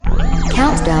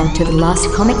countdown to the last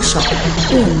comic shop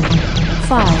in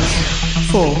 5,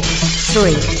 4,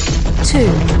 3, 2,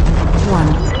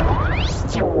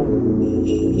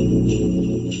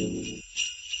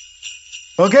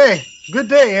 1. Okay, good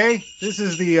day, eh? This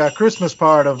is the Christmas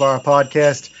part of our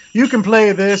podcast. You can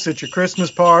play this at your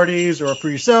Christmas parties or for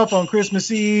yourself on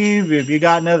Christmas Eve if you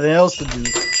got nothing else to do.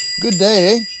 Good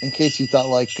day, eh? In case you thought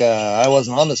I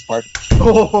wasn't on this part.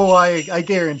 Oh, I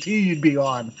guarantee you'd be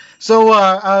on.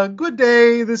 So, good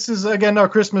day. This is, again, our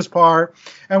Christmas part.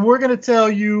 And we're going to tell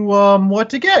you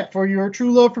what to get for your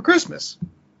true love for Christmas.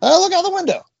 Look out the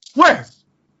window. Where?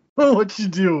 What you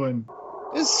doing?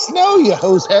 It's snow, you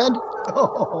hosehead.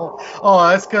 Oh,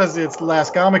 that's because it's the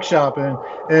last comic shop and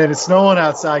it's snowing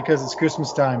outside because it's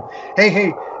Christmas time.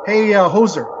 Hey,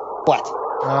 hoser. What?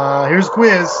 Here's a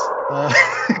quiz.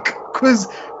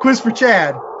 Quiz for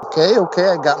Chad. Okay,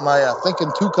 I got my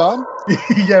thinking toucan.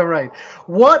 Yeah, right.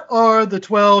 What are the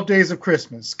 12 days of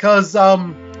Christmas? Because,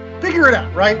 figure it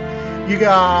out, right? You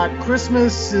got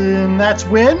Christmas, and that's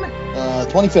when?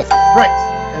 25th. Right.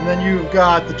 And then you've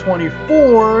got the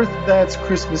 24th, that's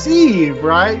Christmas Eve,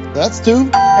 right? That's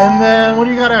 2. And then what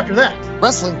do you got after that?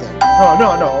 Wrestling Day. Oh,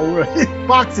 no.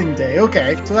 Boxing Day,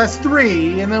 okay. So that's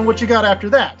 3, and then what you got after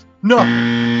that? No.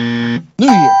 New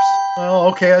Year's. Oh,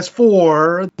 okay, that's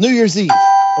 4. New Year's Eve.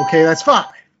 Okay, that's 5.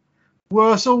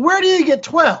 Well, so where do you get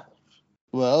 12?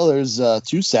 Well, there's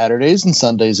 2 Saturdays and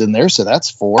Sundays in there, so that's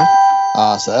 4.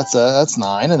 So that's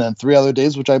 9, and then 3 other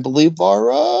days, which I believe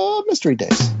are mystery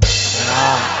days.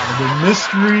 The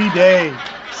mystery days.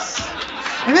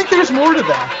 I think there's more to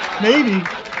that. Maybe.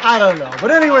 I don't know.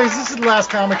 But anyways, this is the last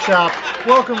comic shop.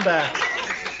 Welcome back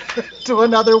to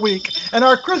another week and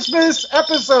our Christmas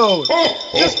episode.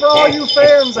 Just for all you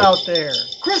fans out there.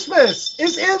 Christmas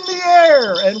is in the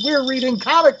air and we're reading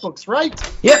comic books, right?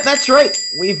 Yep, that's right.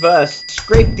 We've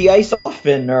scraped the ice off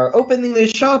and are opening the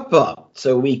shop up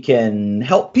so we can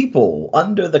help people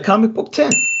under the comic book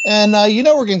tent. And,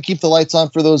 we're going to keep the lights on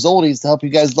for those oldies to help you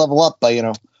guys level up by,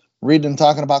 reading and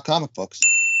talking about comic books.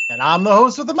 And I'm the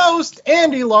host with the most,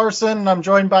 Andy Larson, and I'm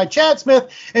joined by Chad Smith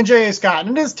and J.A. Scott.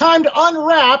 And it is time to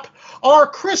unwrap our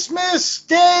Christmas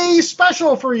Day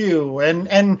special for you.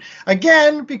 And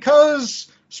again, because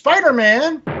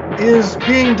Spider-Man is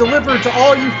being delivered to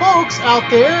all you folks out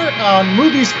there on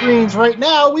movie screens right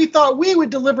now, we thought we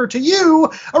would deliver to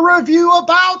you a review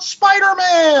about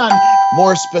Spider-Man.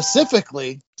 More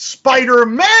specifically,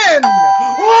 Spider-Man!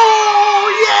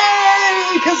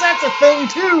 Oh, yay! Because that's a thing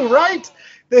too, right?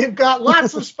 They've got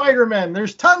lots of Spider-Men.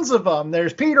 There's tons of them.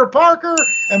 There's Peter Parker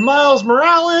and Miles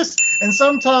Morales and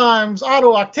sometimes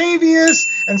Otto Octavius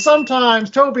and sometimes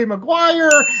Tobey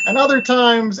Maguire and other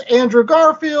times Andrew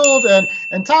Garfield and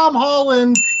Tom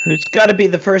Holland. Who's got to be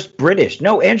the first British?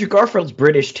 No, Andrew Garfield's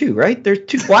British too, right? There's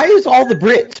 2. Why is all the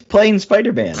Brits playing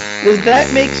Spider-Man? Does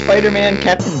that make Spider-Man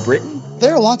Captain Britain?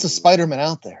 There are lots of Spider-Men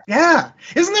out there. Yeah.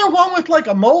 Isn't there one with like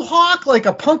a mohawk, like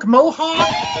a punk mohawk?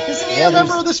 Isn't he a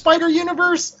member of the Spider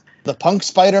Universe? The punk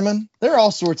Spider-Man. There are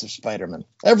all sorts of Spider-Men.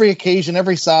 Every occasion,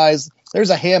 every size. There's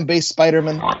a ham-based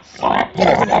Spider-Man. You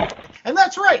never know. And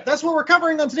that's right. That's what we're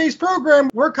covering on today's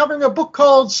program. We're covering a book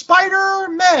called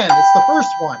Spider-Man. It's the first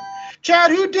one.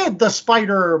 Chad, who did the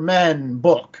Spider-Man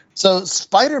book? So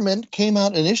Spider-Man came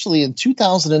out initially in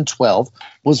 2012,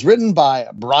 was written by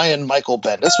Brian Michael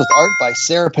Bendis with art by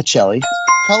Sara Pichelli,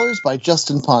 colors by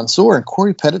Justin Ponsor, and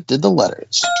Corey Pettit did the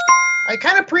letters. It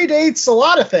kind of predates a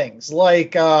lot of things,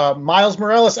 like Miles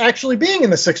Morales actually being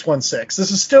in the 616. This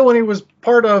is still when he was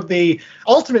part of the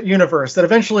Ultimate Universe that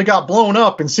eventually got blown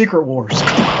up in Secret Wars.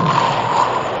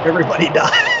 Everybody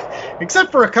died.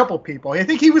 Except for a couple people. I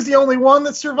think he was the only one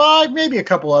that survived, maybe a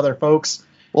couple other folks.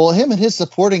 Well, him and his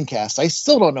supporting cast, I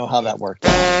still don't know how that worked.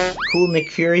 Cool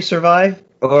Nick Fury survive?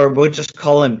 Or we'll just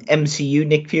call him MCU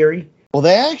Nick Fury? Well,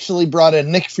 they actually brought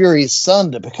in Nick Fury's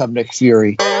son to become Nick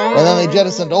Fury. And then they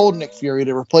jettisoned old Nick Fury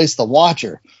to replace the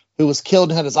Watcher, who was killed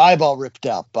and had his eyeball ripped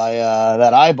out by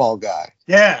that eyeball guy.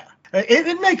 Yeah.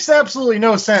 It makes absolutely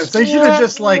no sense. They should have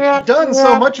just done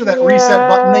so much of that reset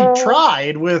button. They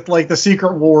tried with the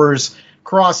Secret Wars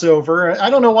crossover. I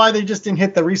don't know why they just didn't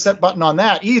hit the reset button on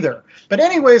that either. But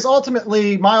anyways,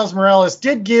 ultimately, Miles Morales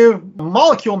did give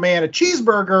Molecule Man a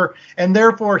cheeseburger, and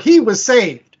therefore he was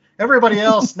saved. Everybody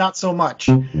else, not so much.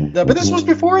 But this was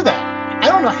before that. I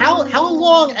don't know how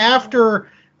long after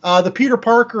the Peter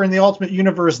Parker in the Ultimate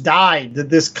Universe died did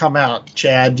this come out,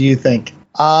 Chad, do you think?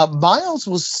 Miles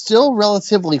was still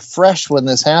relatively fresh when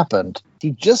this happened.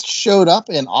 He just showed up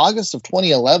in August of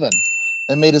 2011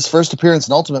 and made his first appearance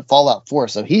in Ultimate Fallout 4,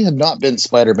 so he had not been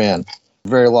Spider-Man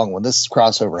very long when this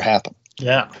crossover happened.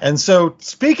 Yeah. And so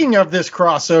speaking of this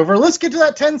crossover, let's get to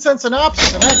that 10-cent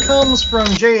synopsis. And that comes from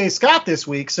J.A. Scott this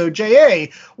week. So,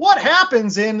 J.A., what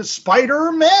happens in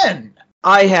Spider-Man?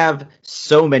 I have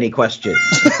so many questions.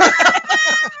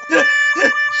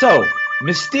 So,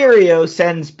 Mysterio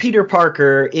sends Peter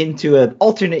Parker into an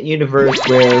alternate universe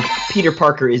where Peter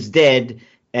Parker is dead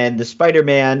and the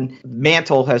Spider-Man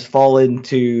mantle has fallen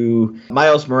to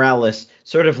Miles Morales,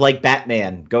 sort of like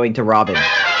Batman going to Robin.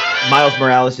 Miles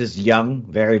Morales is young,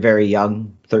 very, very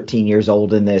young, 13 years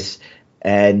old in this,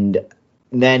 and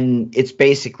then it's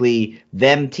basically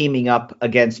them teaming up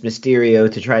against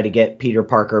Mysterio to try to get Peter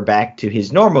Parker back to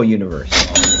his normal universe.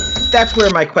 That's where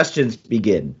my questions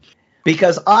begin.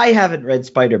 Because I haven't read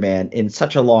Spider-Man in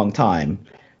such a long time.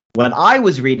 When I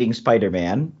was reading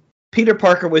Spider-Man, Peter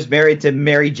Parker was married to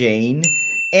Mary Jane,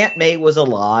 Aunt May was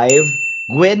alive,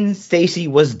 Gwen Stacy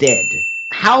was dead.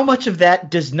 How much of that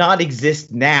does not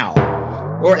exist now?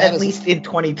 Or at least in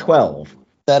 2012?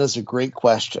 That is a great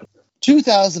question.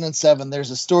 2007,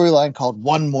 there's a storyline called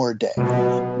One More Day,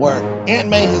 where Aunt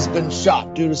May has been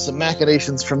shot due to some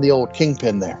machinations from the old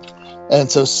Kingpin there. And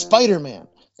so Spider-Man,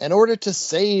 in order to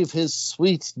save his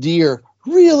sweet, dear,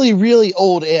 really, really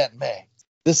old Aunt May,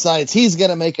 decides he's going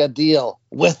to make a deal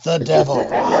with the devil.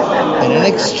 And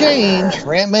in exchange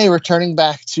for Aunt May returning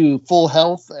back to full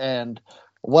health and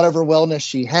whatever wellness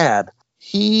she had,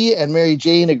 he and Mary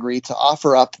Jane agreed to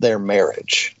offer up their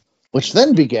marriage, which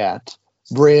then begat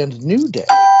Brand New Day,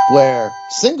 where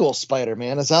single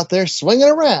Spider-Man is out there swinging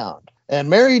around, and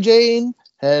Mary Jane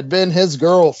had been his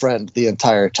girlfriend the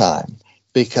entire time,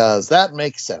 because that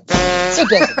makes sense. It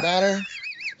doesn't matter.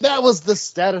 That was the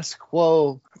status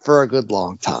quo for a good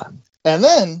long time. And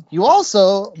then you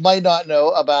also might not know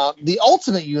about the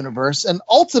Ultimate Universe and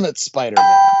Ultimate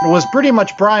Spider-Man. It was pretty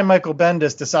much Brian Michael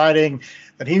Bendis deciding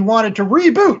that he wanted to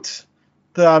reboot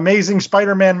the Amazing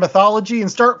Spider-Man mythology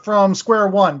and start from square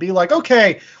one. Be like,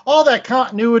 okay, all that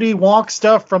continuity wonk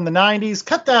stuff from the 90s,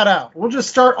 cut that out. We'll just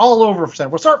start all over.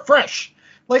 We'll start fresh.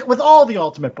 Like with all the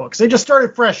Ultimate books. They just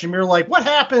started fresh, and we were like, what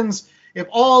happens if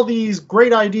all these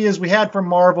great ideas we had from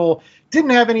Marvel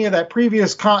didn't have any of that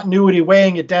previous continuity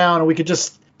weighing it down, and we could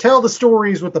just tell the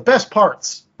stories with the best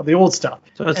parts of the old stuff?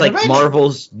 So it's like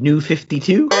Marvel's New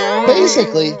 52?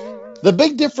 Basically, the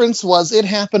big difference was it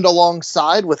happened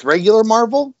alongside with regular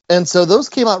Marvel, and so those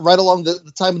came out right along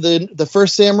the time of the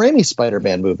first Sam Raimi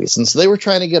Spider-Man movies, and so they were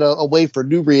trying to get a way for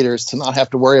new readers to not have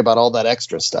to worry about all that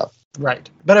extra stuff. Right.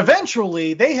 But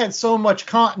eventually, they had so much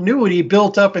continuity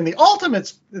built up in the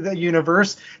Ultimate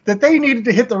universe that they needed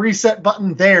to hit the reset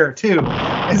button there, too.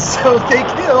 And so they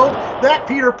killed that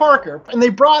Peter Parker, and they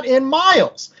brought in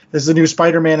Miles. This is a new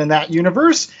Spider-Man in that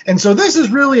universe. And so this is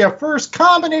really a first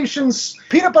combination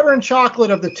peanut butter and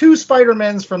chocolate of the two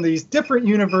Spider-Mans from these different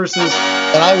universes.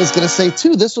 And I was going to say,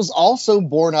 too, this was also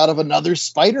born out of another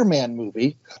Spider-Man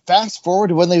movie. Fast forward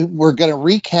to when they were going to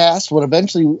recast what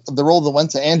eventually the role that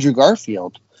went to Andrew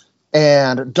Garfield.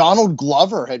 And Donald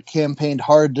Glover had campaigned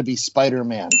hard to be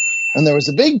Spider-Man. And there was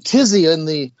a big tizzy in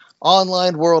the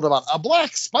online world about a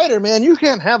black Spider-Man. You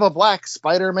can't have a black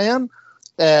Spider-Man.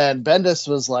 And Bendis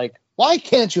was like, why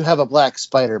can't you have a black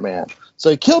Spider-Man?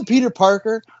 So he killed Peter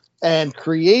Parker and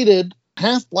created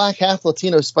half black, half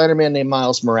Latino Spider-Man named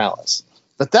Miles Morales.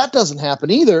 But that doesn't happen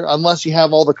either unless you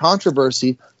have all the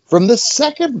controversy from the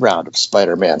second round of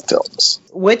Spider-Man films.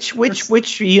 Which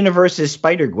universe is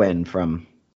Spider-Gwen from?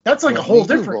 That's like a whole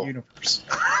different universe.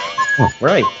 Oh,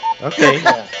 right. Okay.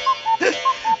 Yeah.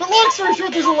 But long story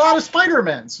short, there's a lot of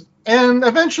Spider-Mans. And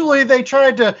eventually they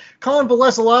tried to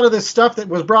convalesce a lot of this stuff that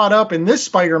was brought up in this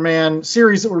Spider-Man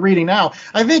series that we're reading now.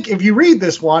 I think if you read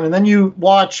this one and then you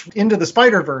watch Into the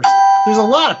Spider-Verse, there's a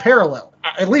lot of parallel.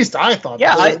 At least I thought.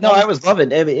 Yeah, I was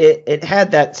loving it. It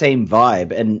had that same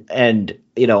vibe. And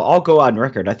you know, I'll go on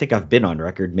record. I think I've been on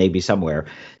record maybe somewhere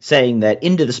saying that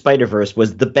Into the Spider-Verse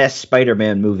was the best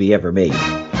Spider-Man movie ever made.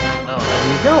 Oh,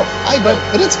 there you go.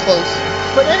 But it's close.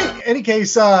 But any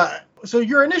case, so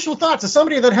your initial thoughts as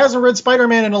somebody that hasn't read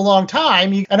Spider-Man in a long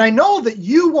time, and I know that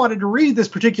you wanted to read this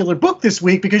particular book this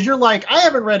week because you're like, I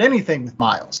haven't read anything with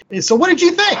Miles. So what did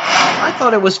you think? I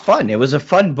thought it was fun. It was a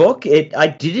fun book. I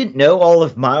didn't know all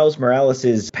of Miles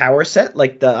Morales' power set.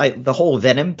 Like the whole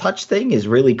Venom touch thing is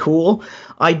really cool.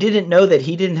 I didn't know that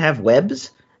he didn't have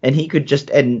webs. And he could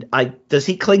just, does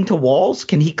he cling to walls?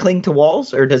 Can he cling to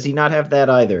walls, or does he not have that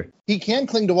either? He can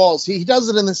cling to walls. He does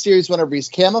it in the series whenever he's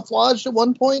camouflaged at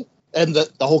one point, and the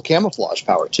whole camouflage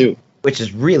power, too. Which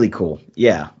is really cool,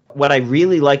 yeah. What I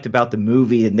really liked about the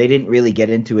movie, and they didn't really get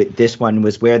into it, this one,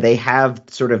 was where they have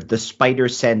sort of the spider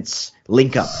sense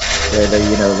link up. where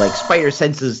they, like spider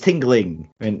senses tingling,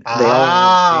 and they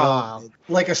all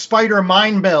like a spider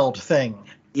mind meld thing.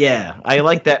 Yeah, I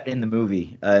like that in the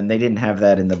movie, and they didn't have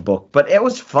that in the book. But it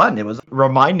was fun. It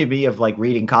reminded me of like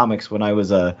reading comics when I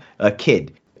was a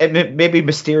kid. And maybe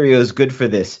Mysterio is good for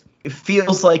this. It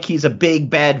feels like he's a big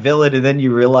bad villain, and then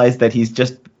you realize that he's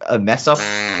just a mess up.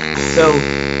 So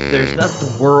there's not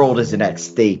the world isn't at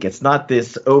stake. It's not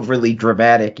this overly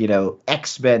dramatic,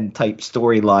 X-Men type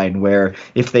storyline where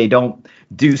if they don't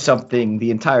do something,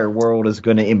 the entire world is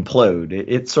going to implode.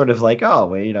 It's sort of like,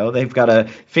 they've got to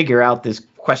figure out this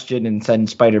question and send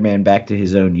Spider-Man back to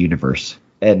his own universe,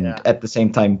 and at the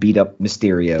same time beat up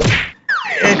Mysterio.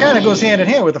 It kind of goes hand in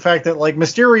hand with the fact that, like,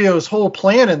 Mysterio's whole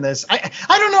plan in this, I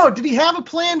don't know, did he have a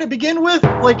plan to begin with?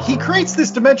 Like, he creates this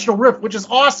dimensional rift, which is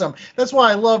awesome. That's why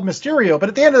I love Mysterio. But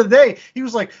at the end of the day, he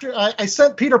was like, I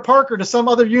sent Peter Parker to some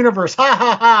other universe. Ha,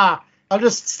 ha, ha. I'll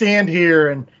just stand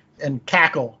here and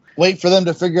cackle. Wait for them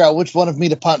to figure out which one of me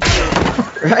to punch.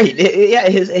 Right.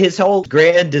 His whole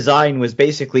grand design was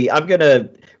basically, I'm going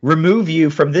to remove you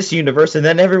from this universe, and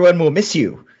then everyone will miss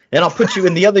you. And I'll put you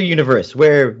in the other universe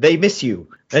where they miss you.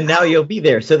 And now you'll be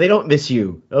there, so they don't miss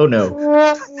you. Oh, no.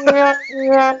 Let's just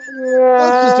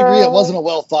agree it wasn't a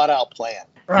well-thought-out plan.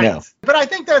 Right. No. But I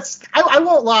think I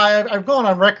won't lie, I've gone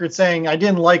on record saying I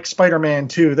didn't like Spider-Man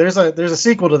 2. There's a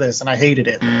sequel to this, and I hated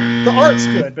it. The art's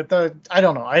good, but I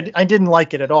don't know. I didn't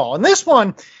like it at all. And this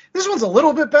one's a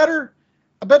little bit better.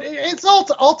 But it's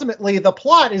ultimately, the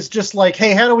plot is just like,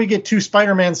 hey, how do we get two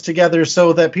Spider-Mans together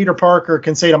so that Peter Parker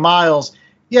can say to Miles,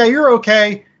 yeah, you're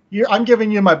okay. I'm giving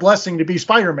you my blessing to be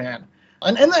Spider-Man.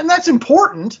 And that's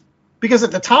important because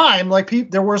at the time,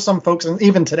 like, there were some folks, and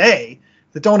even today,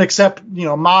 that don't accept,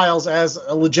 Miles as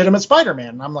a legitimate Spider-Man.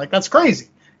 And I'm like, that's crazy.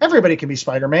 Everybody can be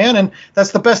Spider-Man, and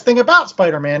that's the best thing about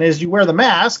Spider-Man is you wear the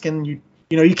mask and you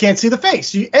can't see the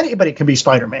face. Anybody can be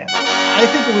Spider-Man. I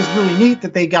think it was really neat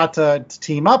that they got to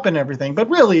team up and everything, but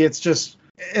really it's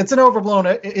an overblown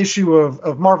issue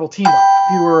of Marvel team up.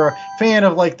 If you were a fan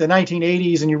of like the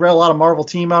 1980s and you read a lot of Marvel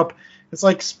team up, it's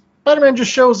like Spider-Man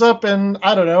just shows up and,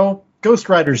 I don't know, Ghost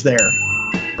Rider's there.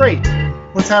 Great.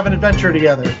 Let's have an adventure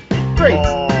together. Great.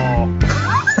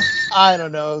 I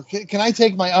don't know. Can I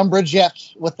take my umbrage yet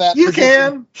with that? You prediction?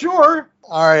 can, sure.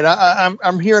 All right,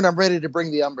 I'm here and I'm ready to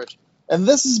bring the umbrage. And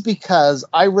this is because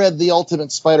I read the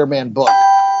Ultimate Spider-Man book,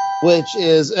 which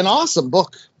is an awesome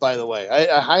book, by the way.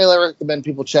 I highly recommend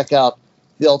people check out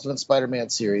the Ultimate Spider-Man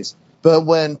series. But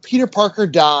when Peter Parker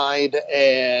died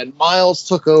and Miles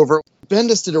took over,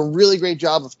 Bendis did a really great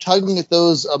job of tugging at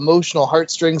those emotional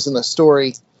heartstrings in the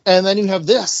story. And then you have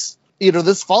this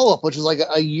follow-up, which is like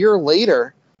a year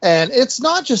later. And it's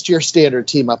not just your standard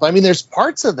team-up. I mean, there's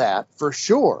parts of that, for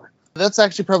sure. That's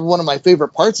actually probably one of my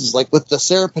favorite parts is like with the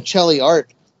Sara Pichelli art.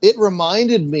 It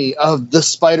reminded me of the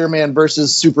Spider-Man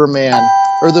versus Superman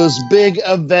or those big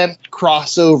event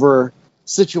crossover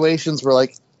situations where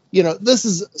like, this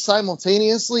is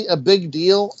simultaneously a big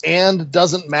deal and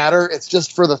doesn't matter. It's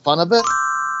just for the fun of it.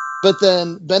 But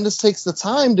then Bendis takes the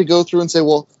time to go through and say,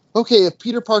 well, okay, if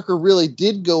Peter Parker really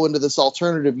did go into this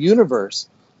alternative universe,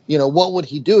 what would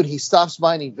he do? And he stops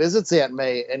by and he visits Aunt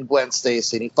May and Gwen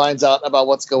Stacy and he finds out about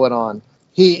what's going on.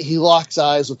 He locks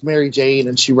eyes with Mary Jane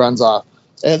and she runs off.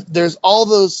 And there's all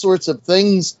those sorts of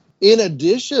things in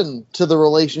addition to the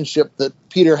relationship that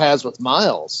Peter has with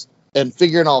Miles and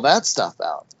figuring all that stuff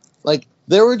out. Like,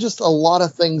 there were just a lot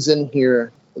of things in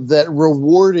here that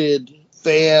rewarded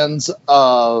fans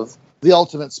of the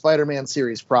Ultimate Spider-Man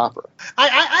series proper.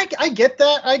 I get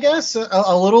that, I guess,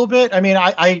 a little bit. I mean,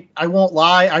 I won't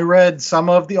lie. I read some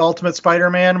of the Ultimate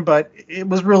Spider-Man, but it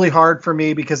was really hard for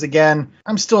me because, again,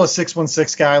 I'm still a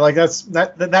 616 guy. Like,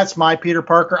 that's my Peter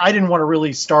Parker. I didn't want to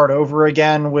really start over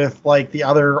again with, like, the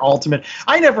other Ultimate.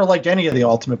 I never liked any of the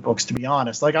Ultimate books, to be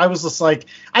honest. Like, I was just like,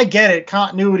 I get it.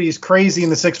 Continuity is crazy in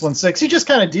the 616. You just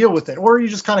kind of deal with it, or you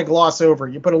just kind of gloss over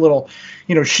it. You put a little,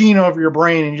 sheen over your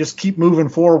brain and you just keep moving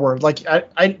forward. Like,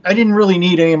 I didn't really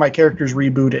need any of my characters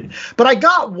rebooted, but I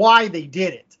got why they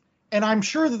did it. And I'm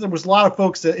sure that there was a lot of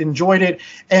folks that enjoyed it.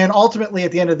 And ultimately,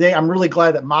 at the end of the day, I'm really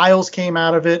glad that Miles came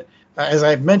out of it. As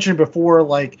I've mentioned before,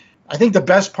 like, I think the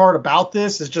best part about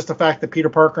this is just the fact that Peter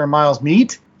Parker and Miles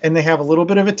meet and they have a little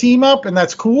bit of a team up, and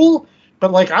that's cool.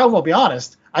 But, like, I will be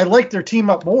honest, I like their team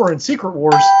up more in Secret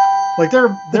Wars. Like,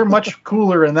 they're much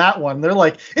cooler in that one. They're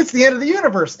like, it's the end of the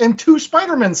universe, and 2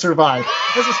 Spider-Men survive.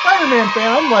 As a Spider-Man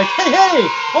fan, I'm like, hey,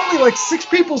 only like 6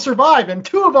 people survive, and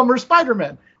 2 of them are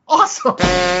Spider-Men. Awesome.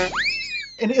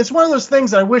 And it's one of those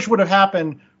things that I wish would have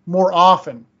happened more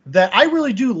often, that I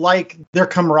really do like their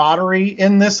camaraderie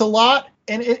in this a lot.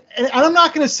 And I'm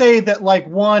not going to say that, like,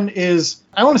 one is,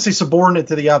 I want to say subordinate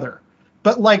to the other.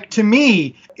 But like, to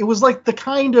me, it was like the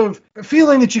kind of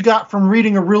feeling that you got from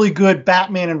reading a really good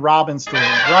Batman and Robin story,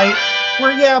 right?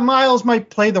 Where, yeah, Miles might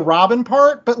play the Robin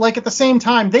part, but like at the same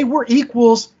time, they were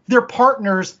equals, they're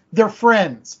partners, they're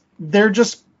friends. They're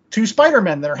just two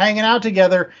Spider-Men that are hanging out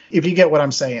together, if you get what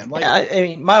I'm saying. Like, I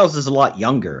mean, Miles is a lot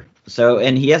younger,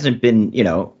 and he hasn't been,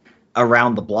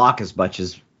 around the block as much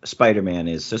as Spider-Man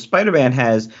is. So Spider-Man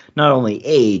has not only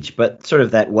age, but sort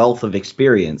of that wealth of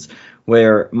experience,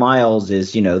 where Miles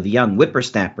is, the young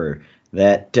whippersnapper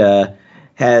that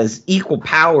has equal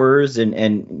powers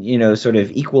and sort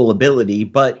of equal ability,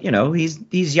 but,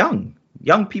 he's young.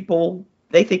 Young people,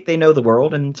 they think they know the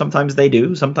world, and sometimes they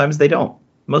do, sometimes they don't.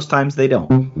 Most times they don't.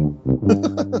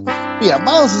 Yeah,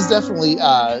 Miles is definitely,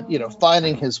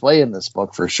 finding his way in this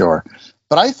book for sure.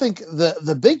 But I think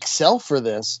the big sell for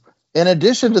this, in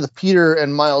addition to the Peter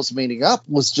and Miles meeting up,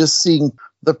 was just seeing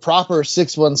the proper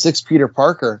 616 Peter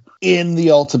Parker in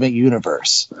the Ultimate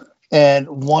Universe. And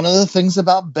one of the things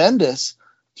about Bendis,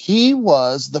 he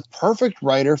was the perfect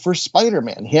writer for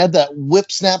Spider-Man. He had that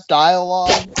whip-snap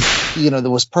dialogue, that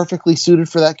was perfectly suited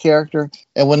for that character.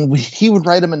 And when he would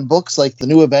write him in books like The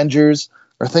New Avengers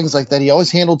or things like that, he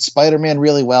always handled Spider-Man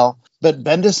really well. But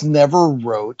Bendis never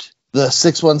wrote the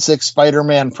 616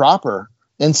 Spider-Man proper.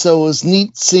 And so it was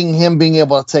neat seeing him being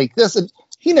able to take this. And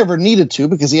he never needed to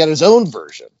because he had his own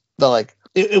version. But like,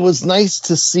 it was nice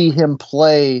to see him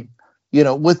play,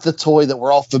 with the toy that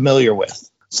we're all familiar with.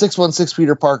 616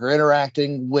 Peter Parker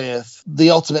interacting with the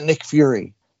Ultimate Nick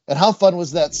Fury. And how fun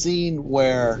was that scene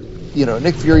where,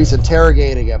 Nick Fury's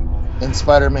interrogating him and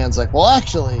Spider-Man's like, well,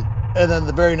 actually, and then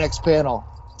the very next panel,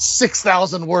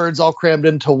 6,000 words all crammed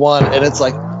into one. And it's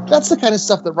like, that's the kind of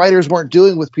stuff that writers weren't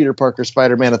doing with Peter Parker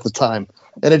Spider-Man at the time.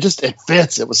 And it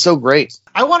fits. It was so great.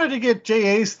 I wanted to get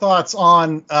JA's thoughts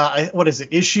on,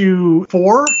 issue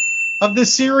 4 of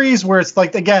this series, where it's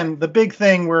like, again, the big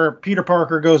thing where Peter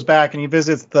Parker goes back and he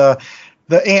visits the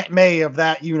Aunt May of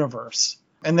that universe.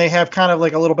 And they have kind of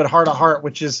like a little bit heart to heart,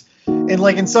 which is,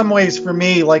 in some ways for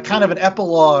me, like kind of an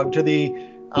epilogue to the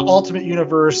Ultimate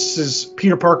Universe's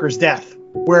Peter Parker's death,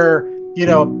 where,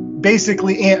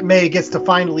 basically Aunt May gets to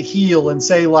finally heal and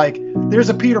say, like, there's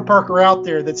a Peter Parker out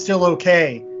there that's still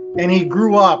okay. And he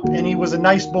grew up and he was a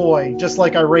nice boy, just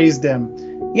like I raised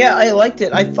him. Yeah, I liked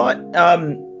it. I thought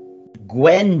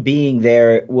Gwen being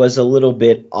there was a little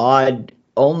bit odd,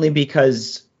 only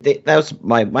because that was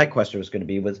my question was going to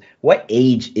be, was what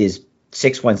age is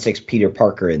 616 Peter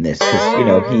Parker in this?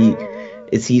 Because,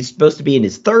 is he supposed to be in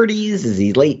his 30s? Is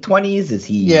he late 20s? Is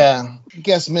he? Yeah, I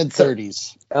guess mid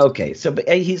 30s. Okay, so but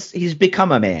he's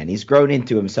become a man. He's grown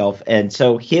into himself, and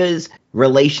so his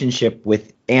relationship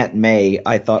with Aunt May,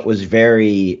 I thought, was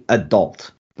very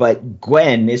adult. But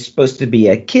Gwen is supposed to be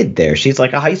a kid there. She's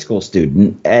like a high school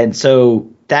student, and so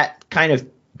that kind of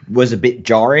was a bit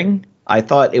jarring. I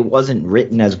thought it wasn't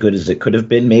written as good as it could have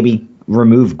been. Maybe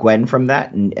remove Gwen from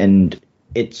that, and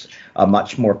it's a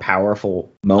much more powerful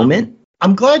moment.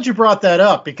 I'm glad you brought that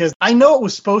up, because I know it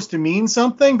was supposed to mean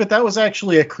something, but that was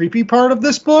actually a creepy part of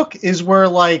this book, is where,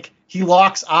 like, he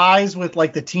locks eyes with,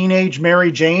 like, the teenage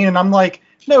Mary Jane, and I'm like,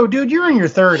 no, dude, you're in your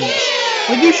 30s.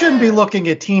 Like, you shouldn't be looking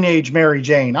at teenage Mary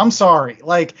Jane. I'm sorry.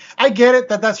 Like, I get it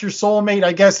that that's your soulmate,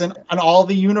 I guess, in all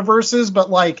the universes,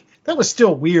 but, like, that was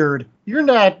still weird. You're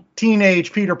not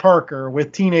teenage Peter Parker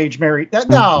with teenage Mary.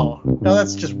 No,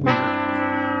 that's just weird.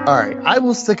 All right, I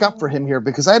will stick up for him here,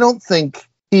 because I don't think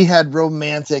he had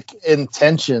romantic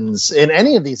intentions in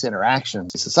any of these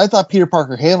interactions. I thought Peter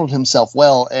Parker handled himself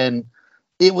well, and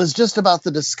it was just about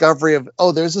the discovery of,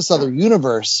 oh, there's this other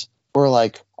universe where,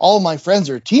 like, all my friends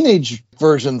are teenage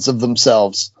versions of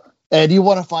themselves, and you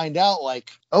want to find out,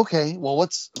 like, okay, well,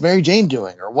 what's Mary Jane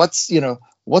doing, or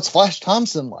what's Flash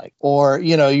Thompson like, or,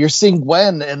 you're seeing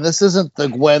Gwen, and this isn't the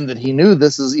Gwen that he knew.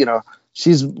 This is,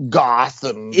 she's goth.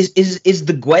 And is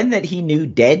the Gwen that he knew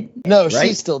dead? No, right?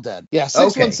 She's still dead. Yeah,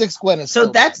 616 Gwen is so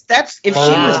still that's if she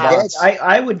was dead,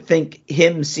 I would think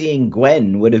him seeing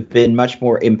Gwen would have been much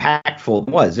more impactful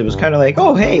than it was. It was kind of like,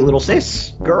 oh, hey, little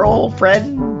sis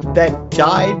girlfriend that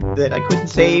died that I couldn't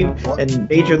save and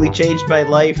majorly changed my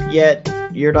life, yet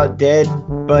you're not dead.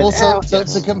 But well,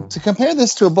 to compare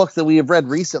this to a book that we have read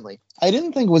recently, I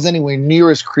didn't think it was anywhere near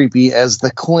as creepy as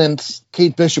the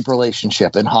Clint-Kate Bishop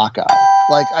relationship in Hawkeye.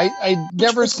 Like, I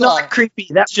never saw... It's not creepy.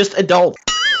 That's just adult.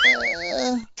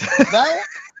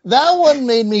 That one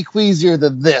made me queasier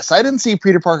than this. I didn't see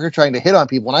Peter Parker trying to hit on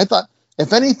people, and I thought,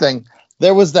 if anything,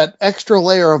 there was that extra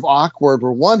layer of awkward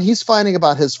where, one, he's finding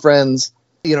about his friends,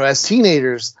 as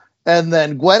teenagers, and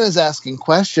then Gwen is asking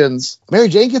questions. Mary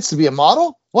Jane gets to be a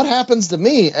model? What happens to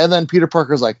me? And then Peter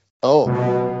Parker's like, oh,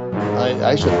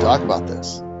 I shouldn't talk about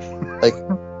this. Like,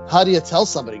 how do you tell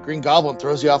somebody Green Goblin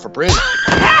throws you off a bridge?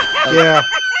 Yeah.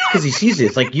 Because he sees it.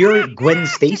 It's like, you're Gwen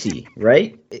Stacy,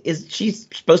 right? She's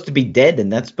supposed to be dead,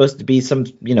 and that's supposed to be some,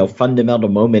 fundamental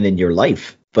moment in your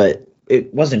life. But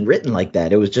it wasn't written like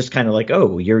that. It was just kind of like,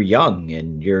 oh, you're young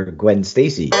and you're Gwen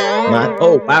Stacy. Not,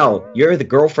 oh, wow, you're the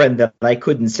girlfriend that I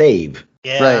couldn't save.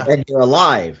 Yeah. Right. And you're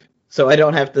alive. So I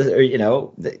don't have to,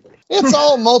 It's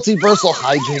all multiversal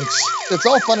hijinks. It's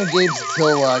all fun and games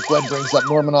until Gwen brings up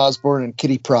Norman Osborn and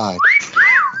Kitty Pryde.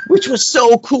 which was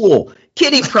so cool.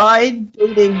 Kitty Pryde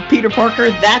dating Peter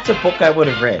Parker, that's a book I would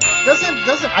have read.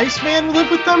 Doesn't Iceman live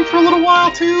with them for a little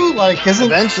while too? Like, isn't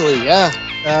Eventually, yeah.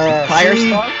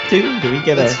 Firestar too? Do we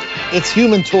get It's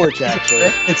Human Torch,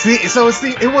 actually.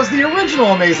 It was the original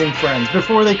Amazing Friends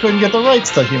before they couldn't get the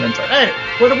rights to Human Torch. Hey,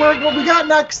 what we got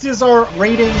next is our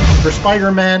rating for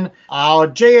Spider-Man.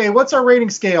 J.A., what's our rating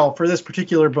scale for this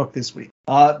particular book this week?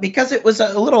 Because it was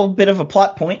a little bit of a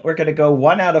plot point, we're going to go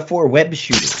 1 out of 4 web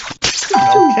shooters.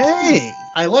 Okay,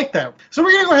 I like that. So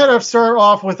we're going to go ahead and start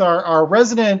off with our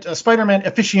resident Spider-Man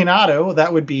aficionado.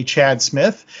 That would be Chad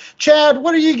Smith. Chad,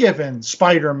 what are you giving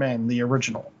Spider-Man, the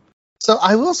original? So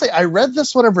I will say I read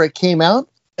this whenever it came out,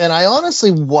 and I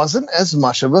honestly wasn't as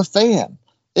much of a fan.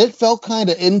 It felt kind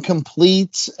of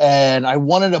incomplete, and I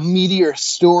wanted a meatier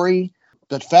story.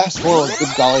 But fast forward, good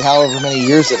golly, however many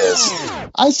years it is.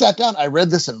 I sat down, I read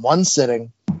this in one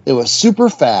sitting. It was super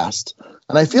fast,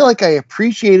 and I feel like I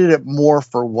appreciated it more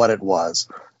for what it was.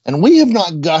 And we have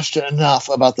not gushed enough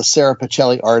about the Sara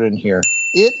Pichelli art in here.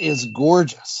 It is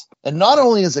gorgeous. And not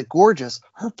only is it gorgeous,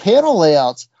 her panel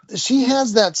layouts, she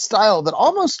has that style that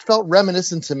almost felt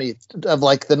reminiscent to me of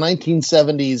like the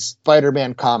 1970s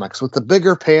Spider-Man comics with the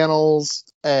bigger panels,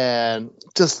 and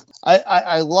just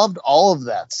I loved all of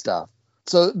that stuff.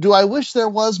 So do I wish there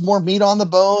was more meat on the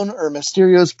bone, or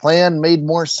Mysterio's plan made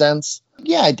more sense?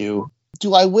 Yeah, I do.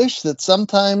 Do I wish that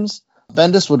sometimes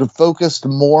Bendis would have focused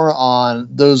more on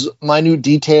those minute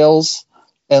details?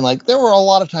 And like, there were a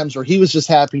lot of times where he was just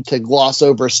happy to gloss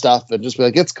over stuff and just be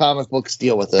like, it's comic books,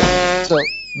 deal with it. So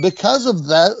because of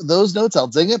those notes, I'll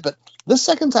ding it. But the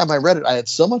second time I read it, I had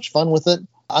so much fun with it.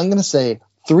 I'm going to say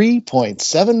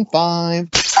 3.75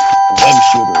 web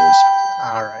shooters.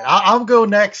 All right, I'll go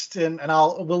next, and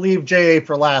we'll leave J.A.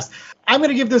 for last. I'm going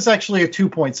to give this actually a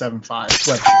 2.75 web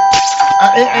shooter.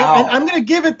 And I'm going to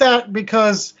give it that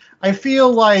because I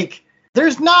feel like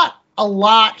there's not a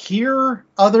lot here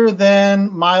other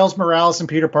than Miles Morales and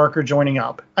Peter Parker joining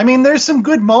up. I mean, there's some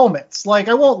good moments. Like,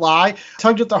 I won't lie,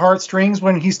 tugged at the heartstrings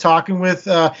when he's talking with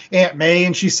Aunt May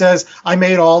and she says, I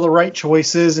made all the right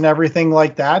choices and everything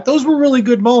like that. Those were really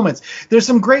good moments. There's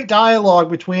some great dialogue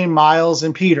between Miles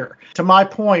and Peter. To my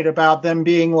point about them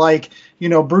being like,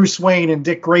 Bruce Wayne and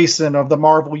Dick Grayson of the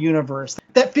Marvel Universe.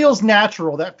 That feels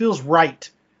natural. That feels right.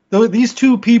 These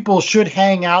two people should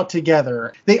hang out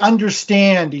together. They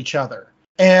understand each other.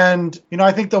 And,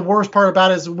 I think the worst part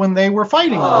about it is when they were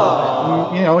fighting a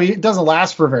little bit. It doesn't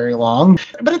last for very long.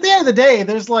 But at the end of the day,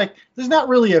 there's not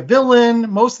really a villain.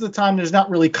 Most of the time, there's not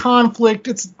really conflict.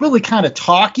 It's really kind of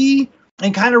talky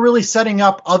and kind of really setting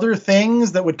up other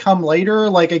things that would come later.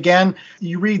 Like, again,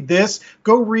 you read this,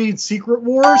 go read Secret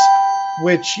Wars,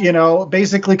 which,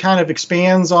 basically kind of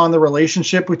expands on the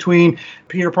relationship between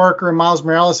Peter Parker and Miles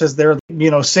Morales as they're,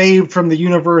 saved from the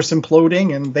universe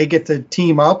imploding, and they get to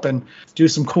team up and do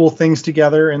some cool things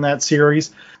together in that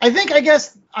series. I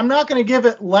guess I'm not going to give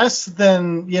it less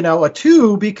than, a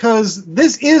 2, because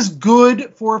this is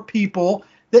good for people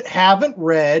that haven't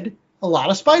read a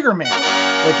lot of Spider-Man.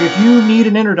 Like, if you need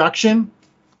an introduction,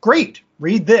 great,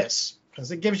 read this. Because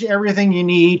it gives you everything you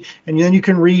need, and then you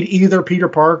can read either Peter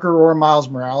Parker or Miles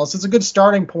Morales. It's a good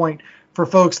starting point for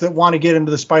folks that want to get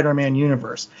into the Spider-Man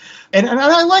universe. And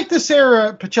I like the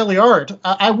Sara Pichelli art.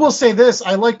 I will say this,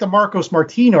 I like the Marcos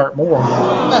Martin art more.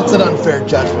 That's an unfair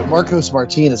judgment. Marcos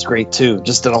Martin is great too,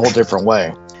 just in a whole different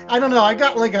way. I don't know, I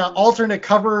got like an alternate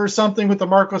cover or something with the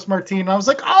Marcos Martin, and I was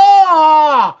like,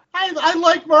 I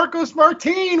like Marcos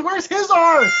Martin. Where's his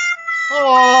art?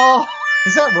 Oh,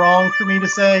 is that wrong for me to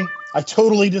say? I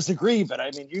totally disagree, but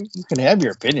I mean, you can have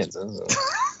your opinions.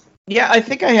 Yeah, I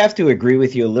think I have to agree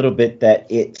with you a little bit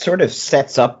that it sort of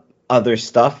sets up other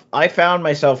stuff. I found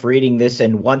myself reading this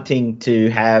and wanting to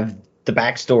have the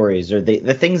backstories or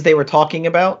the things they were talking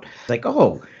about. Like,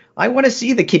 oh, I want to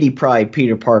see the Kitty Pryde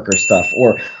Peter Parker stuff,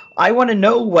 or I want to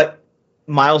know what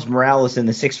Miles Morales in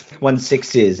the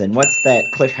 616 is, and what's that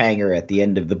cliffhanger at the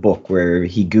end of the book where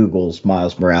he Googles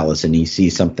Miles Morales and he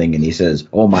sees something and he says,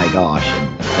 oh my gosh,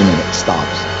 and then it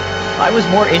stops. I was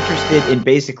more interested in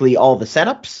basically all the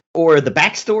setups or the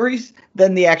backstories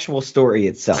than the actual story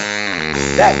itself.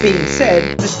 That being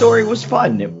said, the story was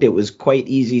fun. It was quite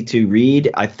easy to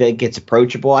read. I think it's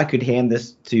approachable. I could hand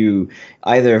this to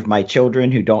either of my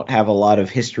children who don't have a lot of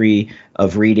history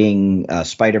of reading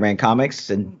Spider-Man comics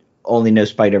and only know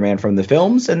Spider-Man from the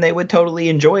films, and they would totally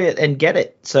enjoy it and get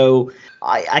it. So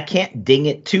I can't ding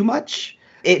it too much.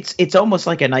 It's almost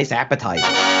like a nice appetizer.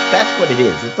 That's what it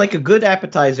is. It's like a good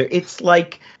appetizer. It's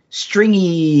like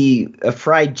stringy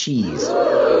fried cheese.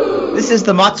 This is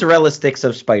the mozzarella sticks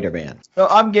of Spider-Man. So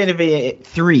I'm going to be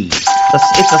 3.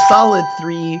 It's a solid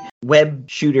 3 web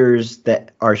shooters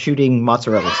that are shooting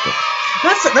mozzarella sticks.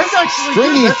 That's actually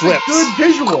Stringy good. That's flips. a good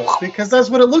visual because that's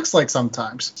what it looks like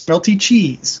sometimes. Melty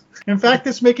cheese. In fact,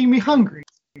 it's making me hungry.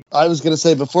 I was going to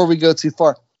say, before we go too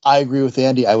far, I agree with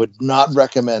Andy. I would not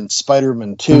recommend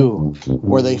Spider-Man 2,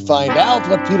 where they find out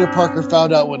what Peter Parker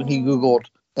found out when he Googled,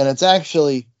 and it's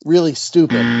actually really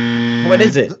stupid. What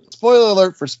is it? Spoiler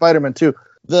alert for Spider-Man 2.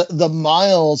 The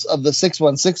Miles of the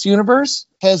 616 universe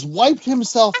has wiped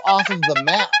himself off of the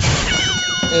map.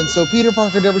 And so Peter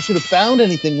Parker never should have found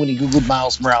anything when he Googled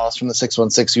Miles Morales from the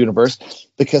 616 universe,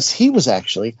 because he was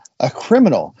actually a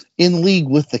criminal in league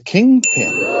with the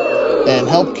Kingpin and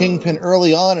helped Kingpin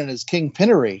early on in his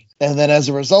Kingpinnery. And then as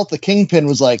a result, the Kingpin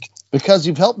was like, because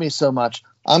you've helped me so much,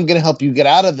 I'm going to help you get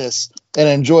out of this and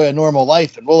enjoy a normal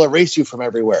life, and we'll erase you from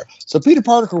everywhere. So Peter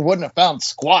Parker wouldn't have found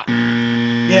squat.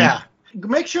 Yeah.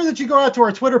 Make sure that you go out to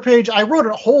our Twitter page. I wrote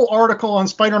a whole article on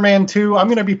Spider-Man 2. I'm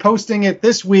going to be posting it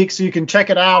this week so you can check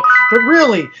it out. But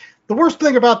really, the worst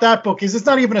thing about that book is it's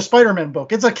not even a Spider-Man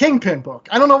book. It's a Kingpin book.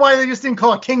 I don't know why they just didn't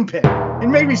call it Kingpin. It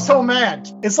made me so mad.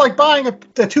 It's like buying a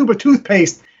tube of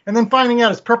toothpaste and then finding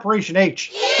out it's Preparation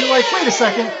H. You're like, wait a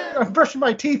second, I'm brushing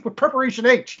my teeth with Preparation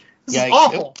H. This is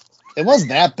awful. It wasn't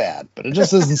that bad, but it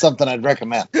just isn't something I'd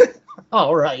recommend.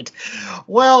 All right.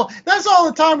 Well, that's all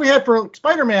the time we had for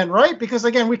Spider-Man, right? Because,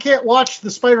 again, we can't watch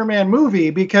the Spider-Man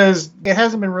movie because it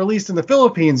hasn't been released in the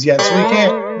Philippines yet, so we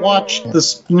can't watch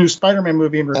this new Spider-Man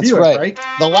movie and review That's it, right?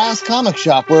 The last comic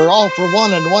shop, we're all for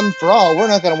one and one for all. We're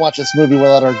not going to watch this movie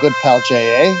without our good pal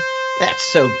J.A. That's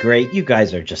so great. You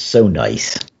guys are just so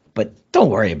nice. But don't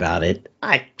worry about it.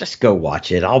 I just go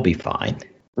watch it. I'll be fine.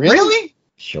 Really?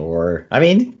 Sure. I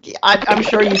mean, I'm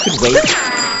sure you could wait.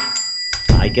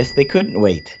 I guess they couldn't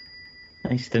wait.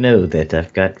 Nice to know that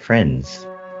I've got friends.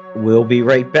 We'll be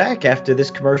right back after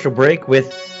this commercial break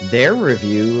with their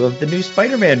review of the new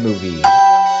Spider-Man movie.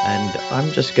 And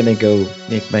I'm just gonna go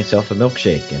make myself a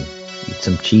milkshake and eat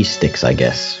some cheese sticks, I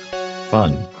guess.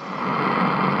 Fun.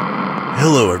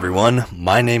 Hello everyone,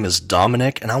 my name is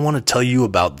Dominic and I want to tell you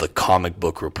about the Comic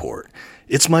Book Report.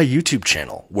 It's my YouTube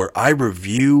channel where I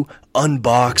review,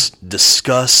 unbox,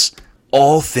 discuss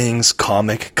all things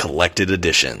comic collected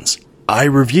editions. I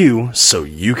review so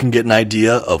you can get an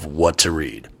idea of what to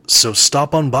read. So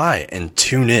stop on by and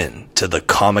tune in to the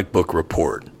Comic Book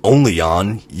Report, only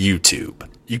on YouTube.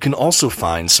 You can also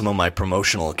find some of my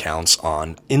promotional accounts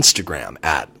on Instagram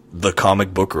at The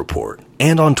Comic Book Report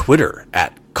and on Twitter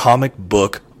at Comic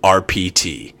Book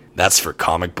RPT. That's for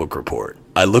Comic Book Report.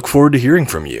 I look forward to hearing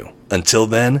from you. Until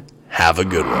then, have a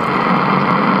good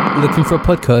one. Looking for a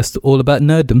podcast all about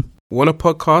nerddom? Want a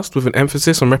podcast with an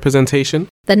emphasis on representation?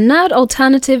 The Nerd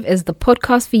Alternative is the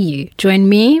podcast for you. Join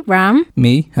me, Ram.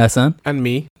 Me, Hassan. And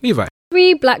me, Levi.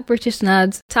 3 black British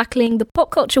nerds tackling the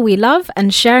pop culture we love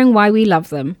and sharing why we love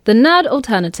them. The Nerd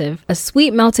Alternative, a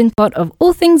sweet melting pot of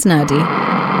all things nerdy.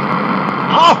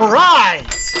 All right.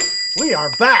 We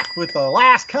are back with the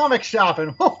last comic shop,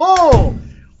 and ho-ho!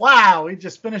 Wow, we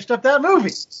just finished up that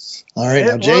movie. All right,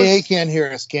 now J.A. can't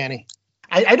hear us, can he?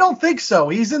 I don't think so.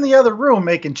 He's in the other room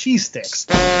making cheese sticks.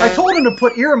 I told him to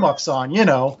put earmuffs on,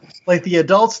 like the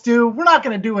adults do. We're not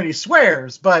going to do any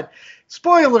swears, but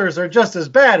spoilers are just as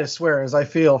bad as swears, I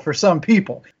feel, for some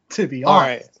people, to be honest. All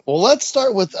right, well, let's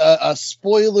start with a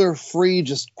spoiler-free,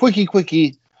 just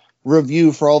quickie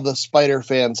review for all the Spider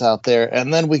fans out there,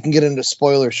 and then we can get into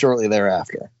spoilers shortly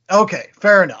thereafter. Okay,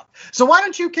 fair enough. So why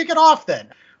don't you kick it off then?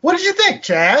 What did you think,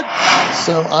 Chad?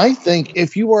 So I think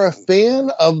if you are a fan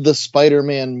of the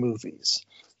Spider-Man movies,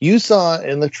 you saw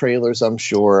in the trailers, I'm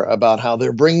sure, about how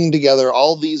they're bringing together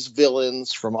all these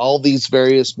villains from all these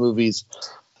various movies.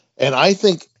 And I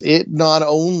think it not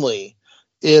only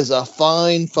is a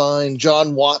fine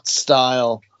John Watts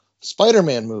style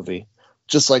Spider-Man movie,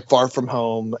 just like Far From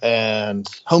Home and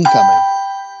Homecoming,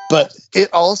 but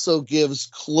it also gives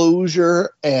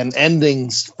closure and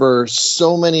endings for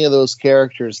so many of those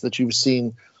characters that you've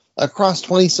seen across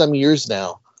 20-some years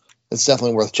now. It's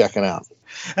definitely worth checking out.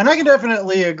 And I can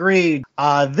definitely agree.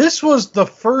 This was the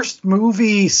first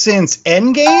movie since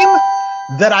Endgame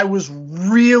that I was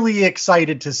really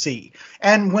excited to see.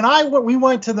 And when we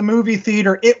went to the movie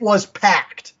theater, it was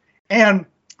packed. And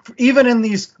even in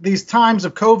these times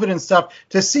of COVID and stuff,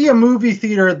 to see a movie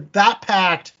theater that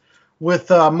packed with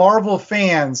Marvel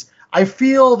fans, I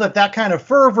feel that kind of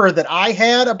fervor that I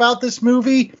had about this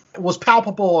movie was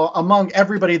palpable among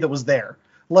everybody that was there.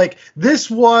 Like,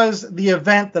 this was the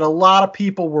event that a lot of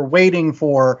people were waiting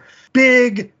for.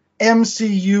 Big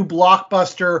MCU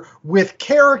blockbuster with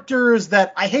characters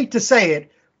that, I hate to say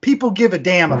it, people give a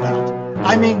damn about.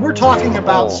 I mean, we're talking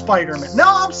about Spider-Man. No,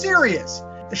 I'm serious.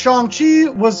 Shang-Chi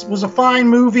was a fine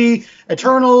movie.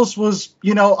 Eternals was,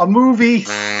 a movie.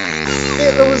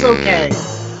 It was okay.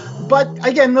 But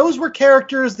again, those were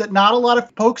characters that not a lot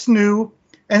of folks knew,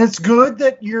 and it's good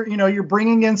that you're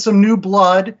bringing in some new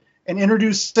blood and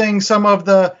introducing some of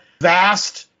the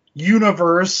vast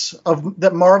universe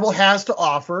that Marvel has to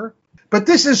offer. But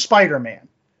this is Spider-Man.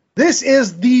 This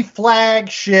is the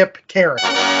flagship character.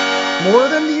 More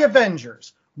than the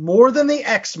Avengers, more than the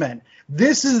X-Men.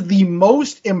 This is the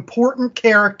most important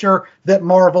character that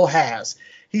Marvel has.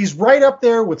 He's right up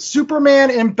there with Superman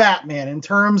and Batman in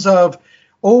terms of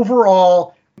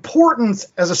overall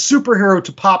importance as a superhero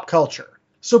to pop culture.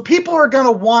 So people are going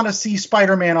to want to see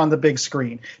Spider-Man on the big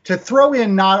screen. To throw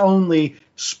in not only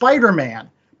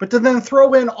Spider-Man, but to then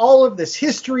throw in all of this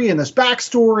history and this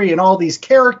backstory and all these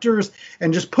characters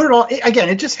and just put it all, again,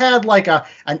 it just had like an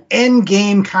end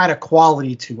game kind of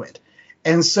quality to it.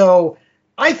 And so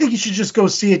I think you should just go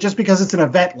see it just because it's an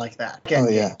event like that. Oh,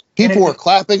 yeah. People were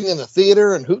clapping in the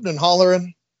theater and hooting and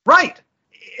hollering. Right.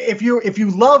 If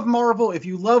you love Marvel, if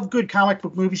you love good comic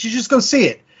book movies, you just go see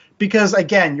it. Because,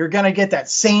 again, you're going to get that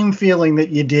same feeling that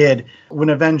you did when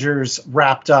Avengers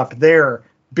wrapped up their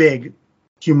big,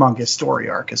 humongous story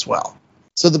arc as well.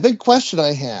 So the big question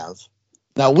I have,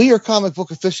 now we are comic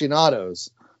book aficionados,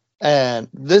 and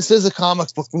this is a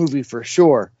comic book movie for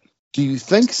sure. Do you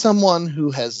think someone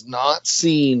who has not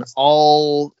seen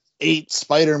all 8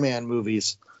 Spider-Man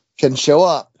movies can show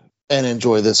up and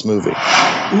enjoy this movie?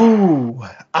 Ooh,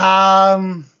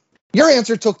 Your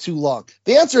answer took too long.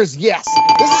 The answer is yes.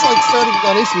 This is like starting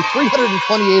on issue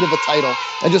 328 of a title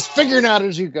and just figuring out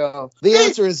as you go. The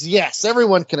answer is yes.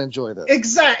 Everyone can enjoy this.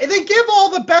 Exactly. They give all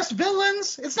the best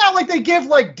villains. It's not like they give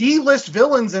like D-list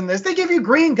villains in this. They give you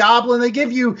Green Goblin. They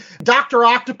give you Dr.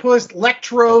 Octopus,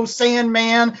 Electro,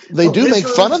 Sandman. They do make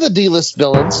fun of the D-list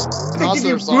villains. They give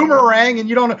you Boomerang and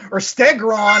you don't know, or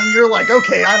Stegron, and you're like,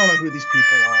 okay, I don't know who these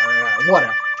people are.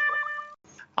 Whatever.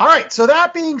 All right, so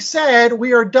that being said,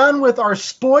 we are done with our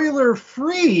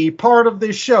spoiler-free part of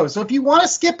this show. So if you want to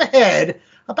skip ahead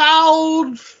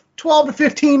about 12 to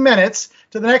 15 minutes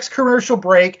to the next commercial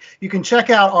break, you can check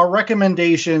out our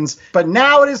recommendations. But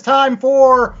now it is time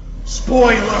for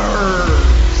spoilers.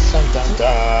 Dun, dun,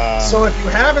 dun. So if you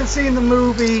haven't seen the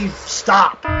movie,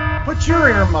 stop. Put your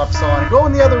earmuffs on. Go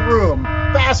in the other room.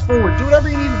 Fast forward. Do whatever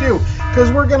you need to do.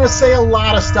 Because we're going to say a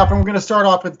lot of stuff, and we're going to start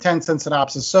off with a 10-cent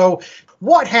synopsis. So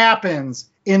what happens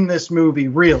in this movie,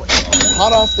 really?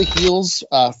 Hot off the heels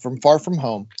from Far From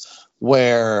Home,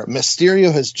 where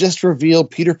Mysterio has just revealed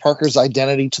Peter Parker's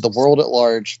identity to the world at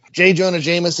large. J. Jonah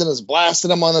Jameson is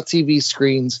blasting him on the TV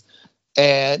screens,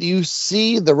 and you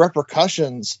see the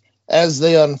repercussions as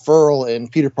they unfurl in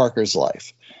Peter Parker's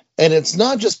life. And it's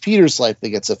not just Peter's life that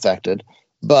gets affected,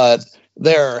 but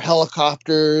there are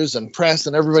helicopters and press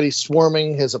and everybody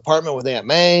swarming his apartment with Aunt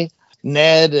May.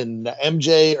 Ned and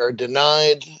MJ are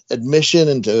denied admission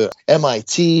into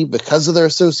MIT because of their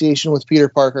association with Peter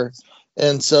Parker.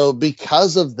 And so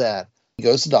because of that, he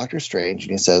goes to Doctor Strange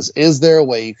and he says, is there a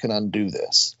way you can undo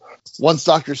this? Once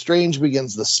Doctor Strange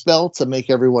begins the spell to make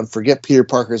everyone forget Peter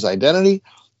Parker's identity,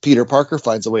 Peter Parker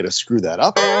finds a way to screw that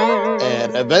up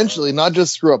and eventually not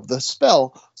just screw up the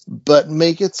spell, but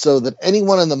make it so that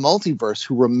anyone in the multiverse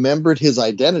who remembered his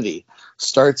identity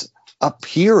starts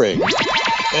appearing.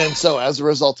 And so as a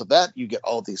result of that, you get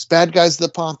all these bad guys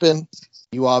that pop in.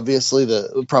 You obviously,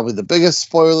 probably the biggest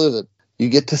spoiler, that you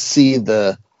get to see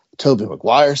the Tobey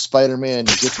Maguire Spider-Man.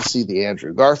 You get to see the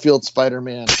Andrew Garfield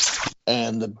Spider-Man.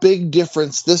 And the big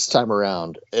difference this time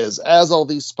around is as all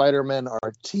these Spider-Men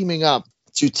are teaming up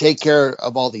to take care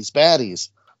of all these baddies,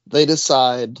 they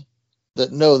decide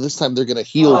that no, this time they're going to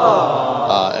heal them.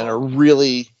 And a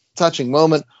really touching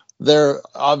moment. There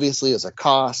obviously is a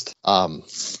cost.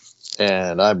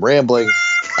 And I'm rambling.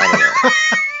 I don't know.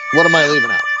 What am I leaving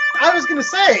out? I was going to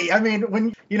say, I mean,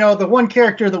 when, the one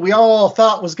character that we all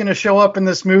thought was going to show up in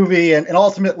this movie and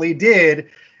ultimately did,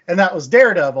 and that was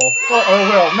Daredevil,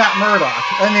 or Matt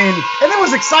Murdock. I mean, and it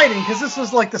was exciting because this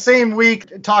was like the same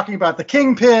week talking about the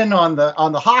Kingpin on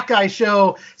the Hawkeye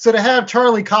show. So to have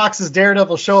Charlie Cox's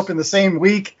Daredevil show up in the same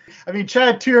week, I mean,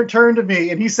 Chad turned to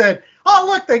me and he said, "Oh,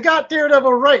 look, they got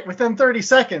Daredevil right within 30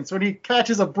 seconds when he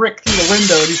catches a brick through the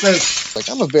window," and he says, like,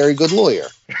 I'm a very good lawyer.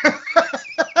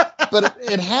 But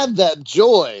it had that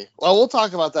joy. Well, we'll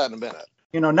talk about that in a minute.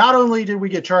 You know, not only did we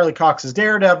get Charlie Cox's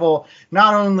Daredevil,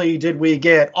 not only did we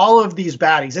get all of these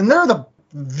baddies, and they're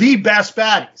the best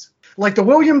baddies. Like the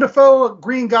William Dafoe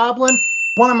Green Goblin,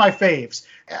 one of my faves.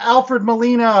 Alfred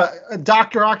Molina,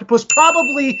 Dr. Octopus,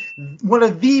 probably one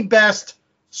of the best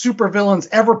supervillains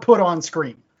ever put on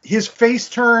screen. His face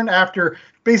turn after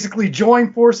basically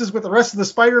join forces with the rest of the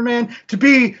Spider-Man to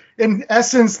be, in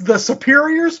essence, the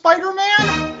superior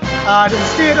Spider-Man, to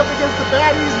stand up against the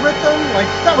baddies with them, like,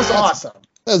 that was awesome.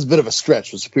 That was a bit of a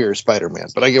stretch with Superior Spider-Man,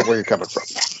 but I get where you're coming from.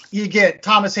 You get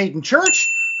Thomas Hayden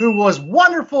Church, who was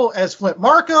wonderful as Flint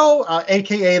Marko,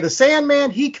 a.k.a. the Sandman.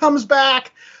 He comes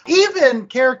back. Even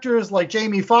characters like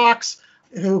Jamie Foxx,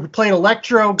 who played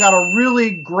Electro, got a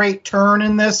really great turn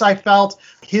in this, I felt.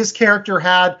 His character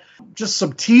had just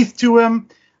some teeth to him.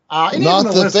 Not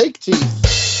the fake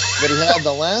teeth that he had in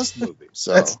the last movie.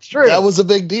 So that's true. That was a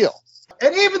big deal.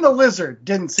 And even the Lizard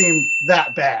didn't seem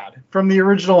that bad from the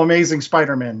original Amazing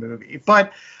Spider-Man movie.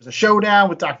 But there's a showdown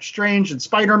with Doctor Strange and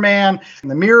Spider-Man and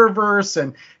the Mirrorverse.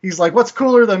 And he's like, what's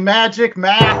cooler than magic?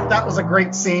 Math. That was a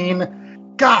great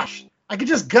scene. Gosh, I could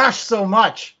just gush so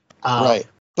much. Right.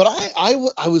 But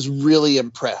I was really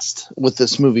impressed with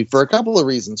this movie for a couple of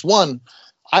reasons. One,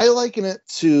 I liken it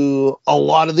to a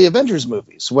lot of the Avengers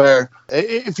movies, where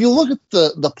if you look at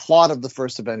the plot of the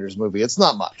first Avengers movie, it's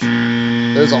not much.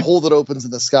 There's a hole that opens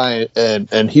in the sky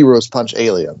and heroes punch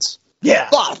aliens. Yeah.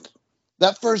 But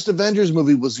that first Avengers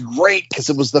movie was great because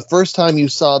it was the first time you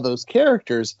saw those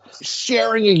characters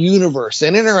sharing a universe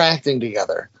and interacting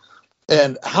together.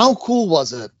 And how cool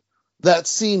was it, that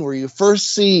scene where you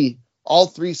first see all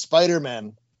three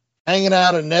Spider-Men hanging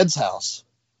out in Ned's house.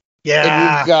 Yeah.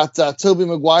 And you've got Tobey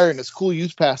Maguire in his cool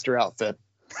youth pastor outfit.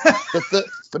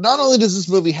 But not only does this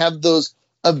movie have those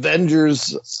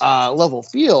Avengers level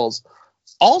feels,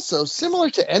 also similar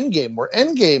to Endgame, where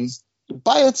Endgame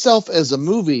by itself as a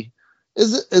movie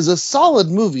is a solid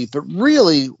movie, but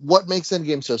really what makes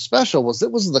Endgame so special was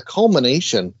it was the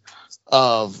culmination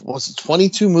of, was it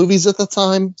 22 movies at the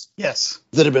time? Yes.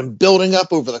 That have been building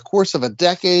up over the course of a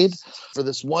decade for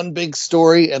this one big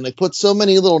story, and they put so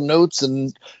many little notes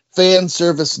and fan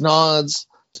service nods.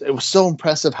 It was so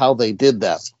impressive how they did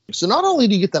that. So not only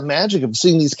do you get the magic of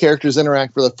seeing these characters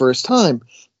interact for the first time,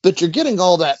 but you're getting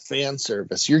all that fan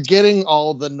service. You're getting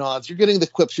all the nods. You're getting the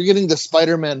quips. You're getting the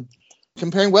Spider-Man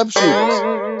comparing web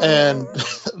shooters. And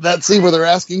that scene where they're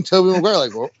asking Tobey Maguire,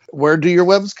 like, well, where do your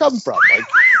webs come from?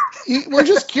 Like, we're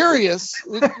just curious.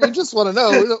 We just want to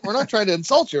know. We're not trying to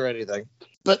insult you or anything.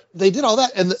 But they did all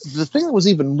that. And the thing that was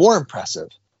even more impressive,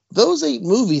 those 8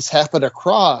 movies happened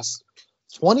across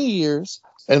 20 years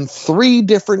and 3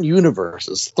 different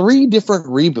universes, 3 different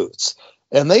reboots.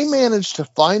 And they managed to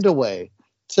find a way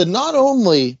to not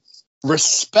only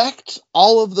respect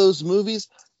all of those movies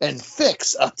and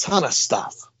fix a ton of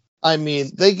stuff. I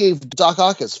mean, they gave Doc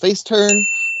Ock his face turn,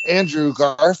 Andrew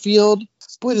Garfield.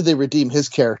 Boy, did they redeem his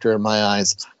character in my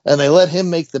eyes. And they let him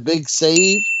make the big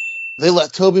save. They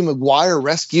let Tobey Maguire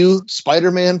rescue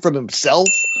Spider-Man from himself.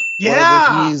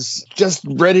 Yeah. He's just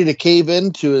ready to cave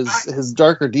into his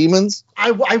darker demons.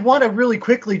 I want to really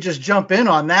quickly just jump in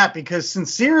on that because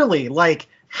sincerely, like,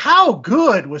 how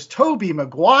good was Tobey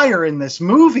Maguire in this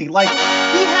movie? Like, he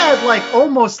had like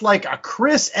almost like a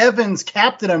Chris Evans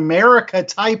Captain America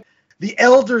type, the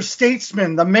elder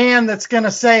statesman, the man that's going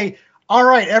to say, all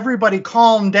right, everybody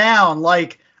calm down.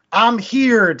 Like, I'm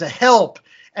here to help.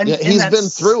 And yeah, he's been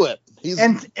through it.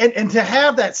 And to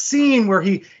have that scene where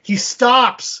he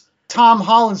stops Tom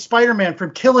Holland's Spider-Man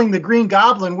from killing the Green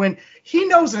Goblin when he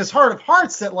knows in his heart of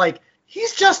hearts that, like,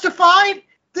 he's justified.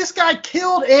 This guy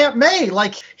killed Aunt May.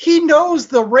 Like, he knows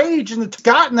the rage and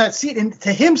got in that seat, and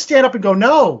to him stand up and go,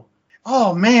 no.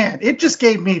 Oh, man, it just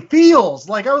gave me feels.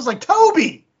 Like, I was like,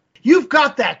 Toby, you've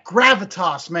got that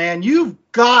gravitas, man. You've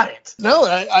got it. No,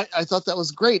 I thought that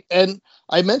was great. And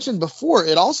I mentioned before,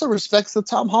 it also respects the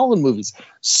Tom Holland movies.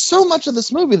 So much of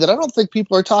this movie that I don't think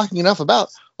people are talking enough about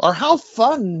are how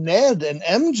fun Ned and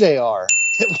MJ are.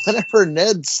 Whenever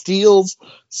Ned steals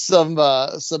some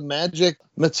magic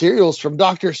materials from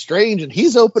Doctor Strange and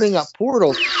he's opening up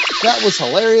portals, that was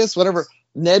hilarious. Whenever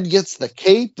Ned gets the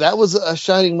cape, that was a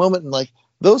shining moment. And like,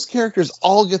 those characters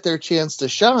all get their chance to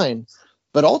shine.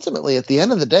 But ultimately, at the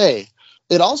end of the day,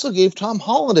 it also gave Tom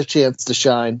Holland a chance to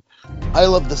shine I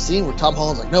love the scene where Tom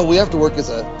Holland's like, no, we have to work as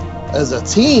a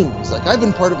team. He's like, I've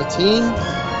been part of a team.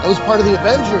 I was part of the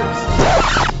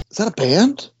Avengers. Is that a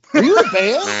band? Are you a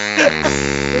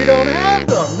band? We don't have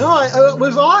them. No, it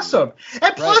was awesome.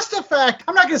 And plus the fact,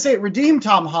 I'm not going to say it redeemed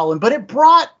Tom Holland, but it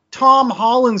brought Tom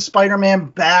Holland's Spider-Man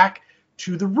back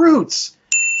to the roots.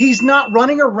 He's not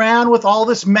running around with all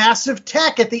this massive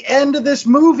tech at the end of this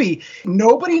movie.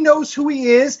 Nobody knows who he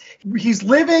is. He's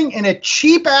living in a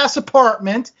cheap-ass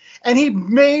apartment, and he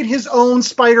made his own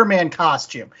Spider-Man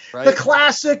costume. Right. The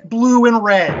classic blue and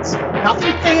reds.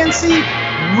 Nothing fancy,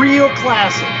 real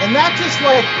classic. And that just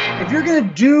like, if you're going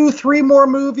to do 3 more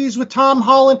movies with Tom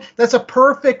Holland, that's a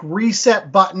perfect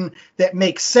reset button that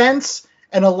makes sense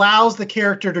and allows the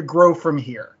character to grow from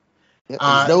here. He's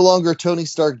no longer Tony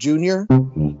Stark Jr.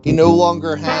 He no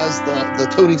longer has the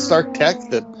Tony Stark tech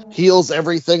that heals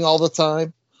everything all the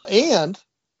time. And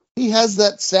he has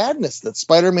that sadness that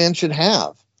Spider-Man should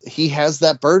have. He has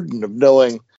that burden of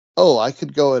knowing, oh, I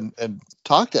could go and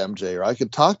talk to MJ, or I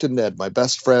could talk to Ned, my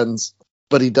best friends,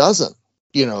 but he doesn't.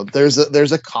 You know, there's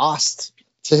a cost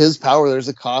to his power. There's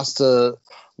a cost to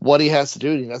what he has to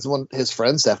do. He doesn't want his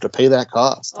friends to have to pay that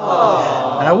cost.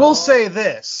 Aww. And I will say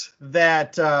this,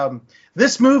 that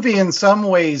this movie in some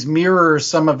ways mirrors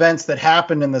some events that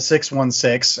happened in the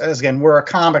 616. As again, we're a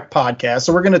comic podcast,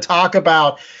 so we're going to talk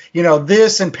about, you know,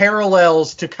 this and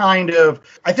parallels to kind of,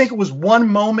 I think it was One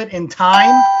Moment in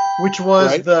Time, which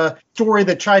was the story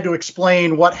that tried to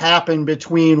explain what happened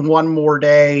between One More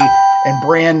Day and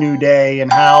Brand New Day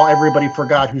and how everybody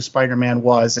forgot who Spider-Man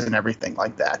was and everything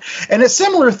like that. And a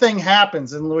similar thing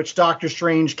happens in which Doctor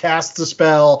Strange casts a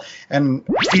spell and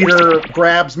Peter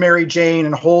grabs Mary Jane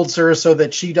and holds her so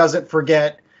that she doesn't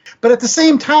forget. But at the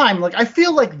same time, like, I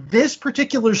feel like this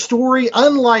particular story,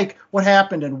 unlike what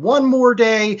happened in One More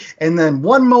Day and then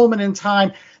One Moment in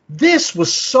Time, this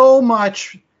was so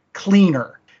much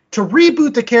cleaner. To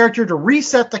reboot the character, to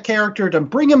reset the character, to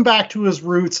bring him back to his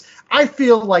roots, I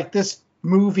feel like this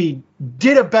movie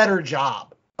did a better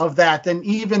job of that than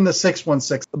even the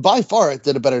 616. By far, it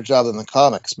did a better job than the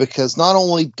comics, because not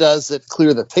only does it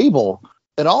clear the table,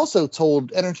 it also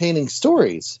told entertaining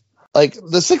stories. Like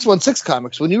the 616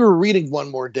 comics, when you were reading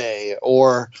One More Day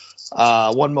or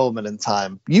One Moment in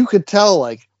Time, you could tell,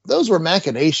 like, those were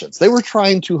machinations. They were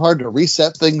trying too hard to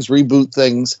reset things, reboot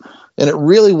things, and it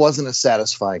really wasn't a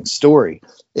satisfying story.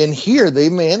 And here, they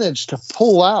managed to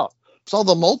pull out all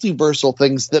the multiversal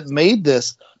things that made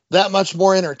this that much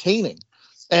more entertaining.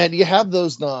 And you have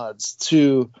those nods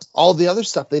to all the other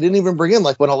stuff they didn't even bring in,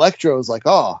 like when Electro is like,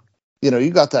 oh, you know, you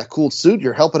got that cool suit,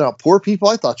 you're helping out poor people,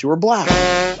 I thought you were black.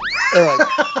 And like,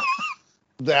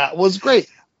 that was great.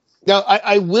 Now,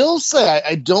 I will say,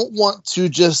 I don't want to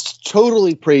just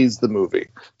totally praise the movie,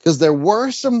 because there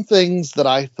were some things that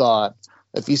I thought,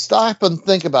 if you stop and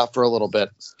think about for a little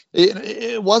bit,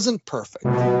 it wasn't perfect.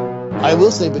 I will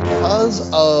say,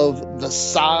 because of the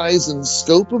size and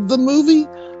scope of the movie,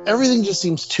 everything just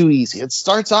seems too easy. It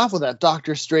starts off with that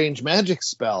Doctor Strange magic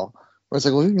spell, where it's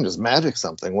like, well, you can just magic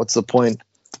something. What's the point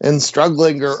in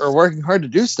struggling or working hard to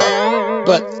do stuff?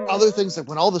 But other things, like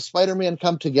when all the Spider-Man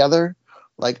come together,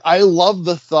 like, I love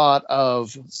the thought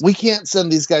of, we can't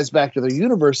send these guys back to their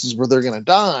universes where they're going to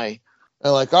die.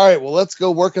 And like, all right, well, let's go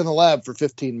work in the lab for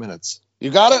 15 minutes. You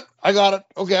got it? I got it.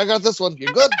 Okay, I got this one. You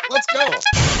good? Let's go.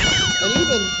 And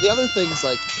even the other things,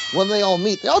 like when they all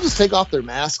meet, they all just take off their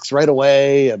masks right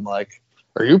away. And like,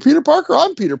 are you Peter Parker?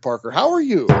 I'm Peter Parker. How are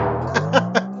you?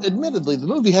 Admittedly, the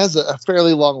movie has a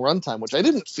fairly long runtime, which I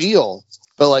didn't feel,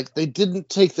 but like, they didn't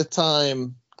take the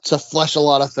time to flesh a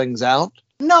lot of things out.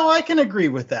 No, I can agree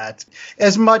with that.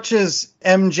 As much as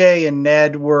MJ and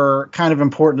Ned were kind of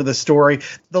important to the story,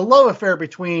 the love affair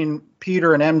between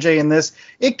Peter and MJ in this,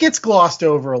 it gets glossed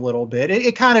over a little bit.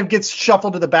 It kind of gets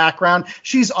shuffled to the background.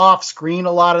 She's off screen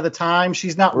a lot of the time.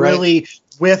 She's not really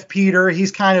with Peter.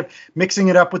 He's kind of mixing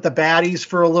it up with the baddies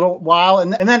for a little while.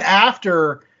 And then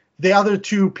after the other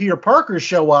two Peter Parkers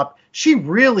show up, she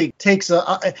really takes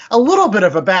a little bit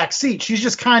of a back seat. She's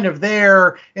just kind of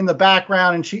there in the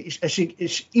background, and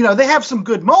she you know, they have some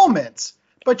good moments,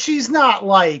 but she's not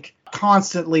like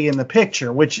constantly in the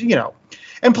picture, which, you know,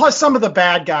 and plus some of the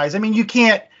bad guys, I mean, you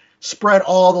can't spread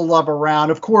all the love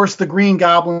around. Of course, the Green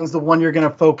Goblin's the one you're going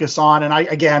to focus on.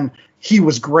 And he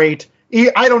was great.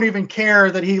 I don't even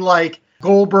care that he like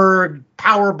Goldberg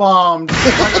power bombed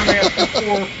Spider-Man through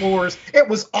 4 floors. It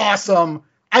was awesome.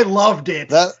 I loved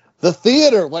it. The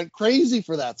theater went crazy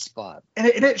for that spot. And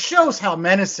it shows how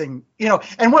menacing, you know,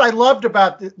 and what I loved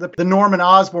about the Norman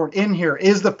Osborn in here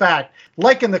is the fact,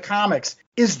 like in the comics,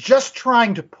 is just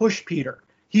trying to push Peter.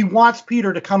 He wants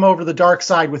Peter to come over the dark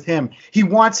side with him. He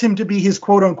wants him to be his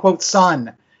quote unquote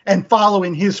son. and follow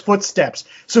in his footsteps.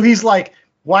 So he's like,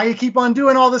 why you keep on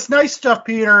doing all this nice stuff,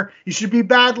 Peter? You should be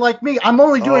bad like me. I'm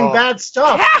only doing bad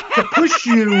stuff to push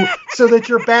you so that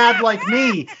you're bad like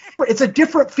me. It's a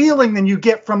different feeling than you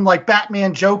get from like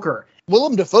Batman Joker.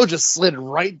 Willem Dafoe just slid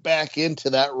right back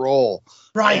into that role.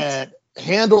 Right. And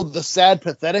handled the sad,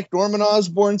 pathetic Norman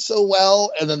Osborn so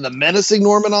well, and then the menacing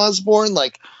Norman Osborn.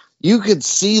 Like, you could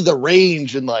see the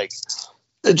range, and like,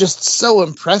 it's just so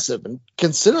impressive. And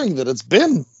considering that it's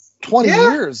been 20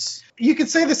 years. You could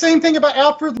say the same thing about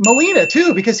Alfred Molina,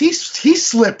 too, because he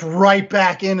slipped right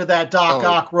back into that Doc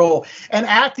Ock role. And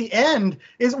at the end,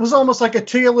 it was almost like a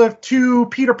tale of two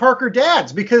Peter Parker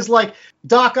dads, because, like,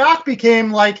 Doc Ock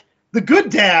became, like, the good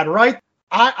dad, right?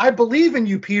 I believe in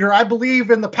you, Peter. I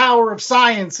believe in the power of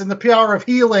science and the power of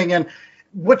healing, and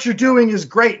what you're doing is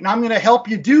great, and I'm going to help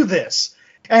you do this.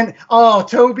 And,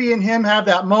 Toby and him have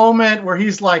that moment where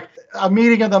he's like a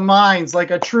meeting of the minds, like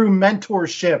a true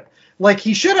mentorship, like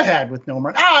he should have had with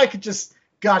Norman.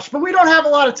 But we don't have a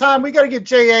lot of time. We got to get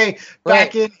J.A.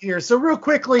 back in here. So real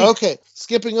quickly. Okay,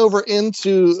 skipping over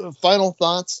into final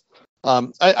thoughts.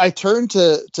 I turned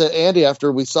to Andy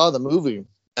after we saw the movie,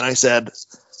 and I said,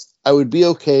 I would be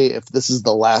okay if this is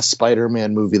the last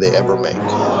Spider-Man movie they ever make.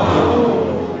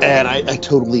 And I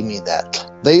totally mean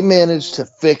that. They managed to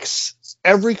fix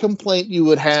every complaint you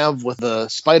would have with the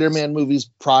Spider-Man movies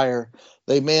prior.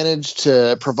 They managed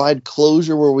to provide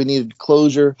closure where we needed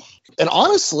closure. And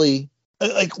honestly,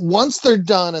 like, once they're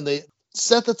done and they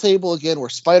set the table again where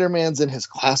Spider-Man's in his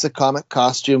classic comic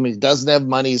costume, he doesn't have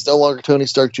money, he's no longer Tony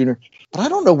Stark Jr., but I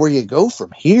don't know where you go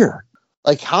from here.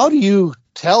 Like, how do you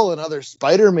tell another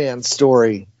Spider-Man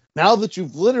story now that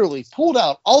you've literally pulled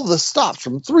out all the stops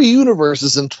from 3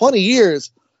 universes in 20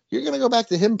 years? You're going to go back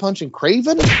to him punching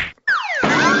Kraven?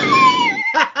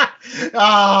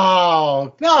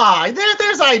 Oh, no,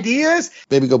 there's ideas.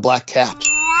 Maybe go Black Cat.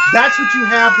 That's what you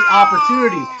have the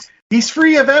opportunity. He's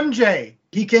free of MJ.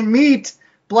 He can meet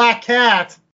Black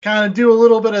Cat, kind of do a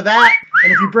little bit of that.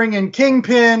 And if you bring in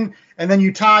Kingpin, and then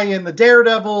you tie in the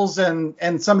Daredevils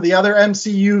and some of the other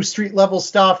MCU street-level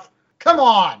stuff, come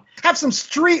on. Have some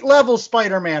street-level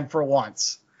Spider-Man for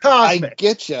once. Cosmic. I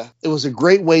get you. It was a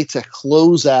great way to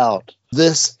close out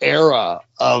this era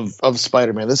of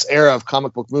Spider-Man, this era of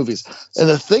comic book movies. And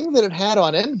the thing that it had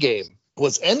on Endgame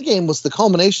was the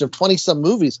culmination of 20-some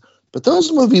movies, but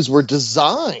those movies were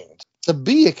designed to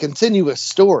be a continuous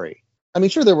story. I mean,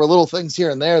 sure, there were little things here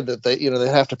and there that they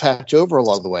have to patch over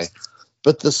along the way,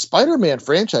 but the Spider-Man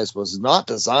franchise was not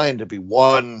designed to be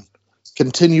one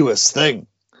continuous thing.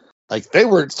 Like, they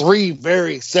were 3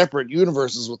 very separate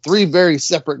universes with 3 very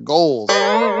separate goals,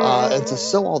 and to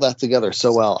sew all that together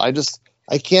so well, I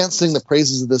can't sing the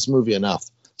praises of this movie enough.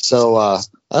 So,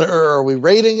 are we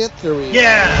rating it?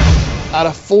 Out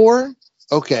of 4?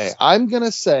 Okay, I'm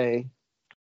gonna say,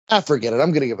 forget it.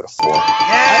 I'm gonna give it a 4.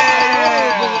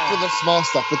 I give it for the small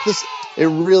stuff, but it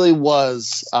really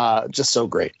was just so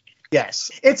great.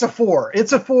 Yes, it's a 4.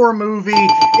 It's a 4 movie.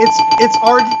 It's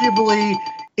arguably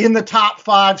in the top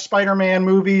 5 Spider-Man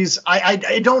movies.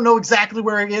 I don't know exactly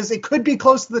where it is. It could be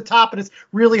close to the top, and it's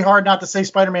really hard not to say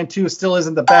Spider-Man 2 still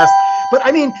isn't the best. But,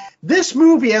 I mean, this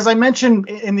movie, as I mentioned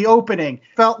in the opening,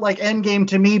 felt like Endgame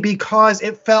to me because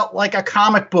it felt like a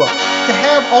comic book. To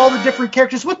have all the different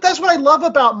characters. That's what I love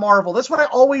about Marvel. That's what I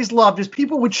always loved, is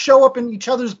people would show up in each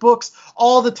other's books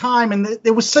all the time, and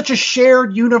it was such a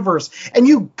shared universe. And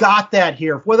you got that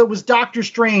here, whether it was Doctor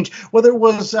Strange, whether it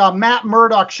was Matt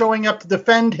Murdock showing up to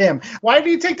defend him. Why did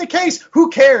he take the case? Who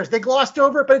cares? They glossed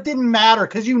over it, but it didn't matter,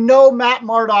 because Matt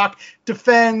Murdock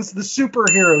defends the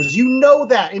superheroes. You know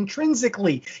that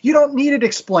intrinsically. You don't need it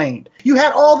explained. You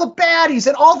had all the baddies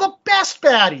and all the best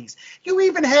baddies. You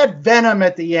even had Venom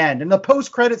at the end and the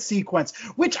post-credit sequence,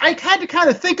 which I had to kind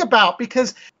of think about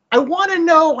because I want to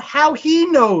know how he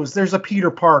knows there's a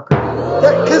Peter Parker.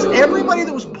 Because everybody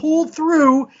that was pulled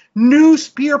through knew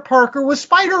Peter Parker was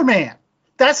Spider-Man.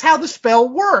 That's how the spell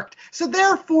worked. So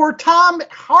therefore, Tom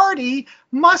Hardy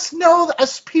must know a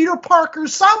Peter Parker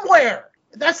somewhere.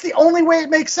 That's the only way it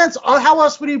makes sense. How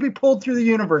else would he be pulled through the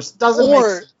universe? Doesn't make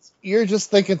sense. You're just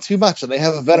thinking too much, and they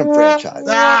have a Venom franchise.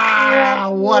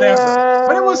 Whatever.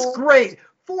 But it was great.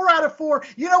 4 out of 4.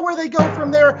 You know where they go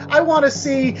from there? I want to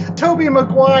see Tobey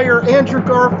Maguire, Andrew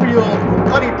Garfield,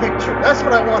 Buddy Picture. That's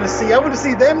what I want to see. I want to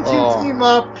see them two team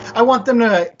up. I want them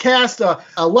to cast a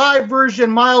live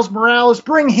version, Miles Morales,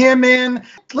 bring him in.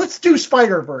 Let's do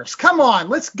Spider-Verse. Come on,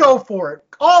 let's go for it.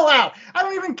 All out. I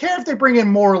don't even care if they bring in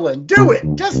Moreland. Do it.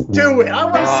 Just do it. I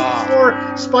want to see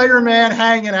more Spider-Man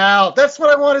hanging out. That's what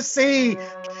I want to see. In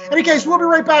any case, we'll be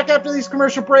right back after these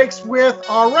commercial breaks with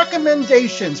our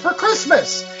recommendations for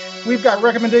Christmas. we've got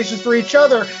recommendations for each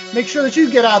other. Make sure that you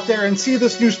get out there and see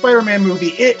this new Spider-Man movie.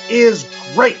 It is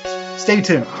great. Stay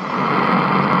tuned.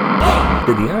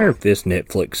 Did the Iron Fist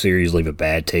Netflix series leave a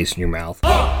bad taste in your mouth?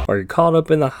 Are you caught up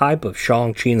in the hype of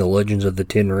Shang-Chi and the Legends of the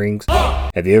Ten Rings?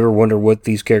 Have you ever wondered what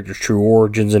these characters' true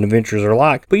origins and adventures are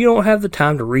like, but you don't have the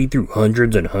time to read through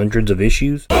hundreds and hundreds of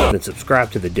issues? Then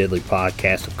subscribe to the Deadly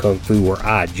Podcast of Kung Fu, where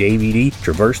I, JVD,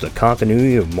 traverse the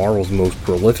continuity of Marvel's most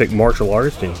prolific martial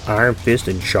artists in Iron Fist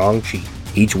and Shang-Chi.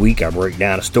 Each week I break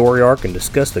down a story arc and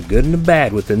discuss the good and the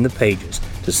bad within the pages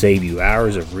to save you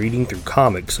hours of reading through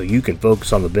comics so you can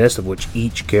focus on the best of which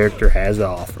each character has to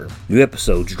offer. New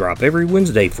episodes drop every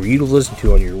Wednesday for you to listen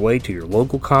to on your way to your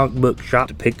local comic book shop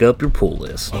to pick up your pull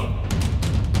list. All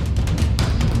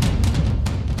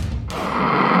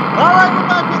right, we're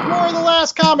back with more of The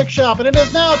Last Comic Shop, and it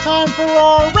is now time for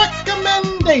our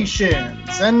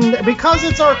recommendations. And because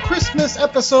it's our Christmas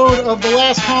episode of The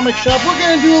Last Comic Shop, we're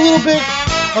going to do a little bit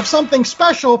of something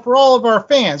special for all of our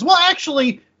fans. Well,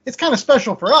 actually, it's kind of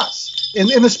special for us.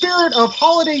 In the spirit of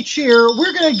holiday cheer,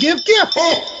 we're going to give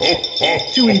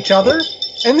gifts to each other,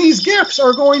 and these gifts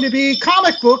are going to be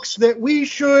comic books that we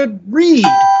should read.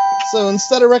 So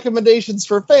instead of recommendations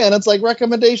for fan, it's like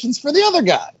recommendations for the other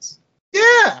guys.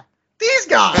 Yeah, these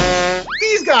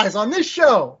guys on this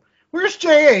show. Where's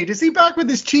J.A.? Is he back with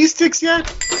his cheese sticks yet?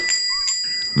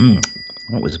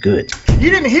 That was good. You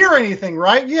didn't hear anything,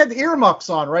 right? You had the earmuffs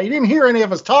on, right? You didn't hear any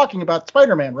of us talking about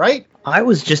Spider-Man, right? I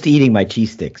was just eating my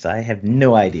cheese sticks. I have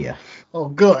no idea. Oh,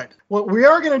 good. Well, we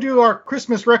are going to do our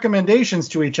Christmas recommendations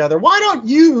to each other. Why don't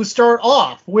you start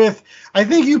off with, I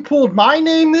think you pulled my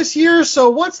name this year, so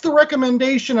what's the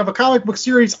recommendation of a comic book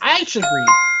series I should read?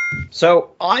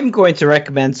 So I'm going to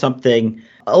recommend something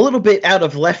a little bit out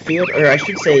of left field, or I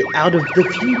should say out of the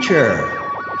future.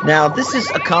 Now, this is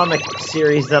a comic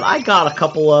series that I got a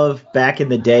couple of back in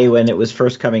the day when it was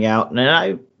first coming out, and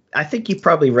I think you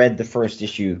probably read the first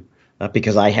issue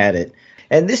because I had it.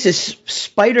 And this is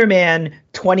Spider-Man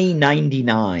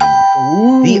 2099,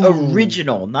 Ooh. The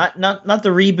original, not the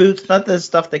reboots, not the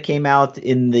stuff that came out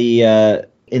in the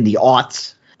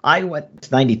aughts. I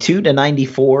went 92 to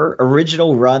 94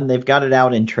 original run. They've got it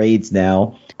out in trades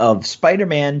now of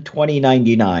Spider-Man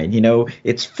 2099. You know,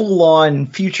 it's full on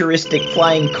futuristic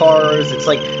flying cars. It's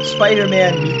like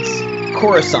Spider-Man meets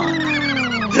Coruscant.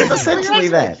 It's essentially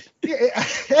that.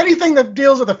 Anything that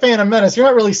deals with the Phantom Menace, you're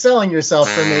not really selling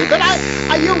yourself for me. But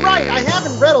you're right. I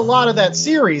haven't read a lot of that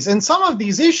series, and some of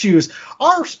these issues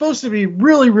are supposed to be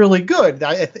really, really good.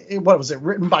 What was it?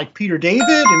 Written by Peter David,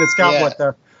 and it's got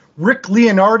the Rick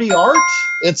Leonardi art.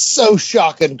 It's so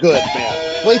shocking good,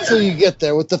 man. Wait till you get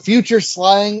there with the future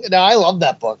slang. Now, I love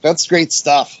that book. That's great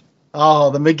stuff. Oh,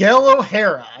 the Miguel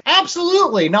O'Hara.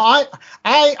 Absolutely. Now,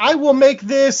 I will make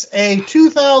this a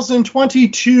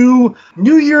 2022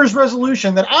 New Year's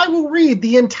resolution that I will read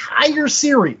the entire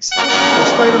series of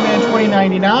Spider-Man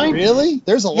 2099. Really?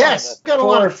 There's a lot of it. Got a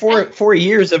lot of 4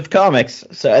 years of comics.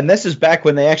 So, and this is back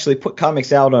when they actually put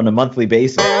comics out on a monthly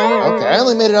basis. Okay, I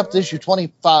only made it up to issue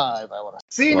 25.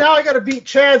 See, now I got to beat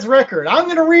Chad's record. I'm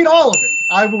going to read all of it.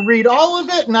 I will read all of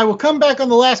it, and I will come back on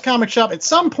The Last Comic Shop at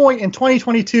some point in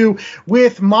 2022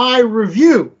 with my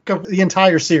review of the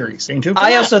entire series.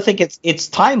 I also think it's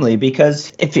timely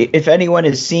because if anyone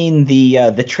has seen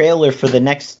the trailer for the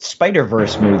next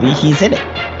Spider-Verse movie, he's in it.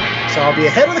 So I'll be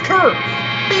ahead of the curve.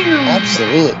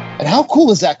 Absolutely. And how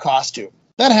cool is that costume?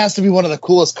 That has to be one of the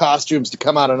coolest costumes to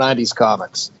come out of 90s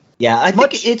comics. Yeah, I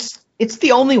think it's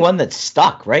the only one that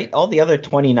stuck, right? All the other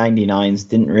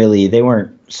 2099s they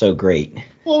weren't so great.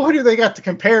 Well, who do they got to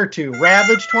compare to?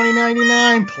 Ravage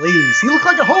 2099? Please. He looked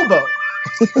like a hobo.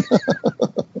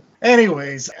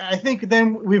 Anyways, I think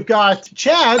then we've got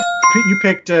Chad. You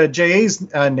picked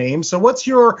J.A.'s name. So what's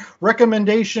your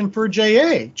recommendation for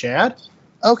J.A., Chad?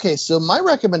 Okay, so my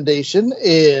recommendation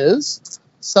is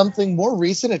something more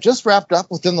recent. It just wrapped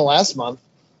up within the last month.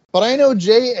 But I know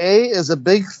J.A. is a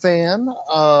big fan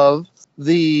of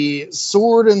the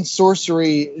sword and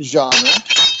sorcery genre.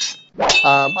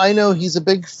 I know he's a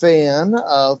big fan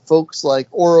of folks like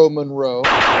Oro Monroe.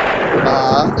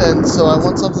 And so I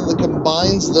want something that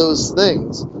combines those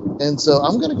things. And so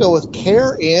I'm going to go with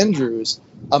Care Andrews'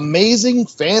 Amazing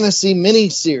Fantasy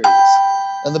miniseries.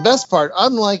 And the best part,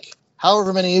 unlike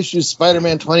however many issues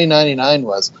Spider-Man 2099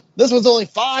 was, this was only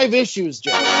 5 issues,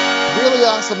 Joe. Really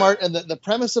awesome art. And the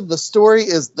premise of the story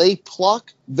is they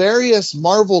pluck various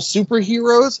Marvel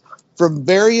superheroes from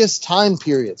various time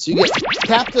periods. You get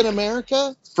Captain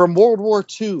America from World War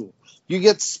II. You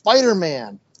get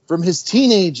Spider-Man from his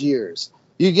teenage years.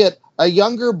 You get a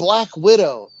younger Black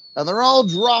Widow. And they're all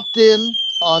dropped in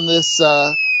on this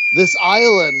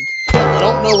island They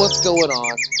don't know what's going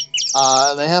on.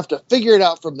 And they have to figure it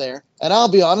out from there. And I'll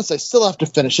be honest, I still have to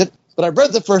finish it. But I've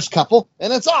read the first couple,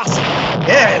 and it's awesome.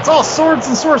 Yeah, it's all swords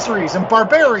and sorceries and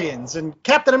barbarians and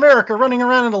Captain America running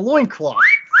around in a loincloth.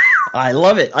 I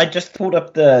love it. I just pulled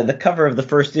up the cover of the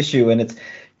first issue, and it's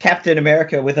Captain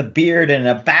America with a beard and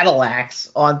a battle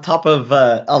axe on top of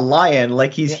a lion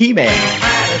like he's He-Man.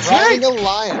 It's riding a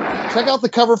lion. Check out the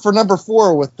cover for number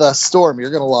 4 with Storm.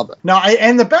 You're going to love it. No,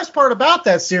 and the best part about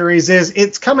that series is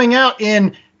it's coming out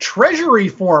in treasury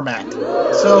format.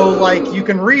 So, like, you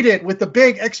can read it with the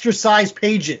big extra size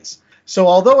pages. So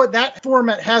although that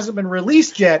format hasn't been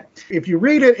released yet, if you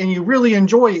read it and you really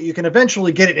enjoy it, you can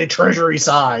eventually get it in treasury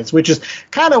size, which is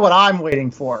kind of what I'm waiting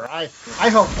for. I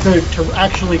hope to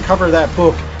actually cover that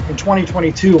book in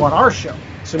 2022 on our show.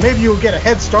 So maybe you'll get a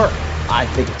head start. I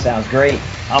think it sounds great.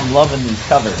 I'm loving these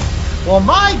covers. Well,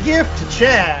 my gift to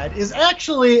Chad is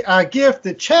actually a gift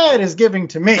that Chad is giving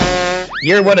to me.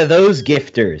 You're one of those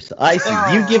gifters. I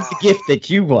see. You give the gift that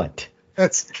you want.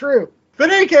 That's true. But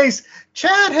in any case,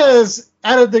 Chad has,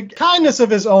 out of the kindness of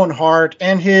his own heart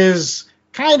and his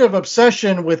kind of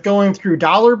obsession with going through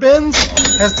dollar bins,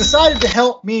 has decided to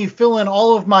help me fill in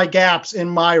all of my gaps in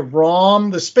my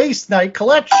ROM, the Space Knight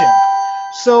collection.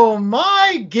 So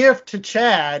my gift to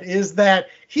Chad is that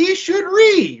he should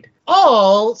read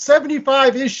all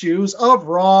 75 issues of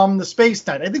ROM, the Space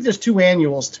Knight. I think there's 2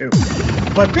 annuals, too.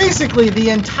 But basically the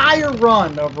entire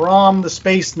run of ROM, the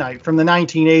Space Knight from the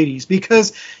 1980s,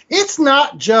 because it's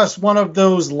not just one of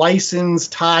those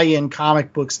licensed tie-in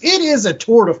comic books. It is a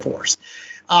tour de force.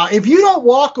 If you don't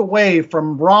walk away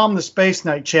from ROM, the Space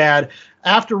Knight, Chad,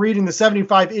 after reading the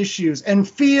 75 issues and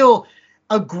feel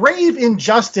a grave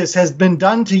injustice has been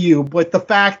done to you with the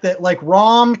fact that, like,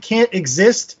 ROM can't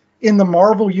exist in the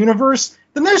Marvel universe,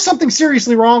 then there's something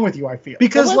seriously wrong with you, I feel.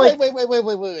 Because, wait.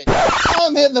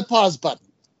 I'm hitting the pause button.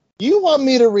 You want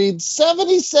me to read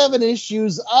 77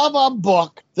 issues of a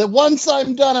book that once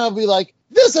I'm done, I'll be like,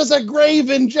 this is a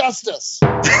grave injustice.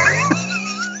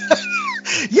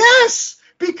 Yes,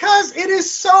 because it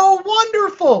is so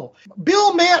wonderful.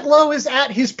 Bill Mantlo is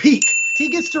at his peak. He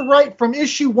gets to write from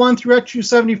issue 1 through issue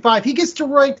 75. He gets to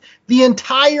write the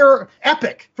entire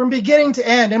epic from beginning to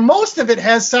end. And most of it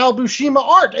has Sal Buscema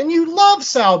art. And you love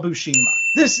Sal Buscema.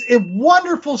 This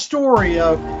wonderful story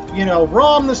of,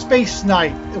 Rom the Space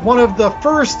Knight, one of the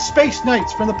first space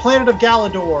knights from the planet of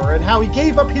Galador, and how he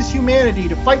gave up his humanity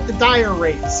to fight the Dire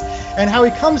Wraiths, and how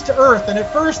he comes to Earth. And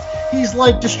at first, he's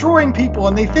like destroying people,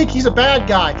 and they think he's a bad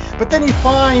guy. But then he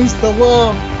finds the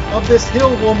love of this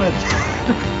hill woman,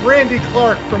 Randy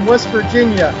Clark from West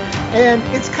Virginia, and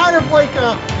it's kind of like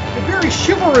a very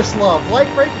chivalrous love, right?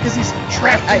 Because he's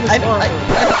trapped in this armor.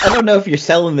 I don't know if you're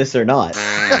selling this or not.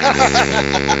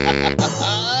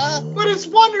 But it's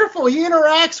wonderful. He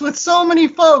interacts with so many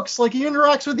folks. Like, he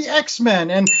interacts with the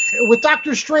X-Men and with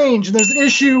Doctor Strange, and there's an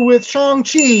issue with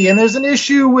Shang-Chi, and there's an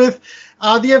issue with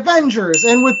the Avengers,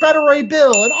 and with Beta Ray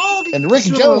Bill, and all these. And Rick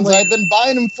Jones, I've been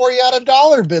buying them for you out of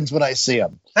dollar bins when I see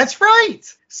them. That's right.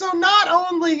 So not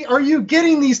only are you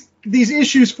getting these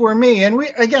issues for me, and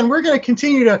we're going to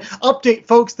continue to update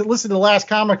folks that listen to the Last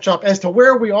Comic Shop as to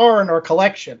where we are in our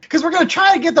collection, because we're going to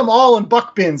try to get them all in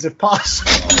buck bins if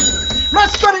possible. I'm not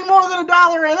spending more than $1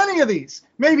 on any of these.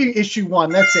 Maybe issue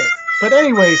 1, that's it. But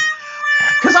anyways,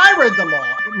 because I read them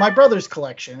all, my brother's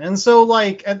collection. And so,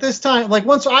 like, at this time, like,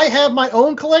 once I have my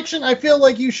own collection, I feel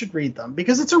like you should read them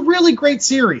because it's a really great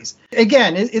series.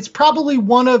 Again, it's probably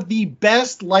one of the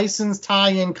best licensed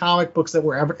tie-in comic books that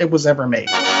was ever made.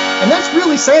 And that's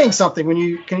really saying something when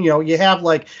you have,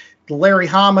 like, Larry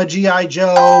Hama, G.I.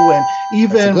 Joe, and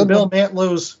even Bill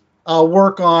Mantlo's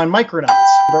work on Micronauts.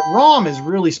 But ROM is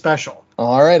really special.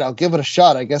 All right, I'll give it a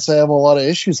shot. I guess I have a lot of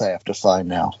issues I have to find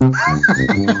now.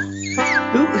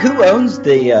 Who owns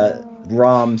the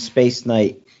ROM Space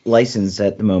Knight license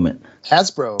at the moment?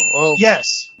 Hasbro. Oh.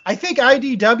 Yes. I think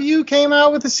IDW came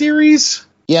out with a series.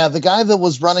 Yeah, the guy that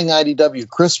was running IDW,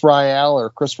 Chris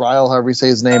Ryall, however you say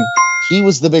his name, he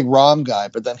was the big ROM guy,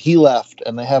 but then he left,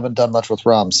 and they haven't done much with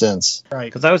ROM since. Right.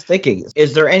 Because I was thinking,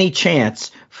 is there any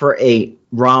chance for a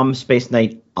ROM Space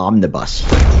Knight omnibus?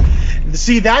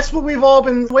 See, that's what we've all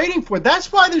been waiting for.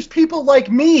 That's why there's people like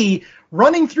me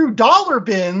running through dollar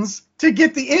bins to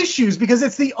get the issues, because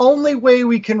it's the only way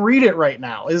we can read it right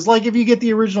now. Is like if you get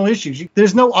the original issues.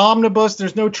 There's no omnibus,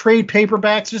 there's no trade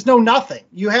paperbacks, there's no nothing.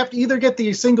 You have to either get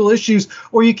the single issues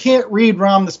or you can't read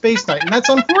ROM the Space Knight, and that's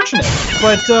unfortunate.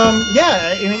 But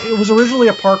it was originally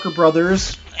a Parker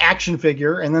Brothers action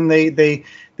figure, and then they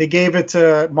gave it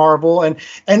to Marvel, and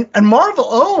Marvel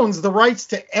owns the rights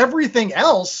to everything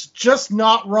else, just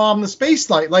not ROM the Space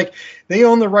Knight. Like, they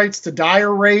own the rights to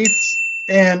Dire Wraiths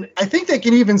And I think they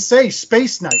can even say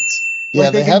Space Knights.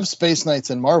 Yeah, they have Space Knights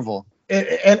in Marvel.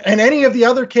 And any of the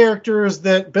other characters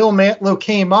that Bill Mantlo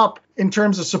came up in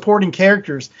terms of supporting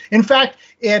characters. In fact,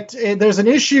 there's an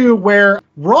issue where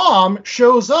Rom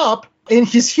shows up in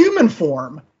his human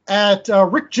form at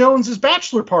Rick Jones's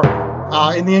bachelor party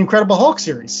in the Incredible Hulk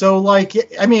series. So, like,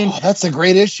 I mean... Oh, that's a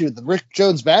great issue, the Rick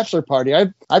Jones bachelor party.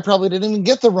 I probably didn't even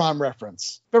get the Rom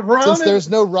reference. But since there's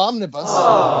no Romnibus.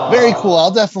 Very cool.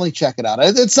 I'll definitely check it out.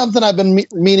 It's something I've been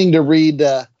meaning to read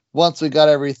once we got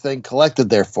everything collected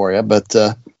there for you, but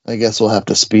I guess we'll have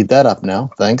to speed that up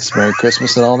now. Thanks. Merry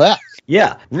Christmas and all that.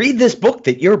 Yeah, read this book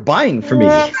that you're buying for me.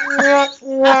 It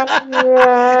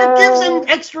gives him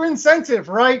extra incentive,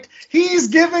 right? He's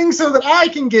giving so that I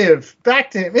can give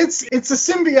back to him. It's a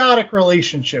symbiotic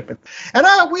relationship.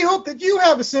 And we hope that you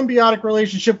have a symbiotic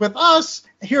relationship with us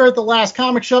here at the Last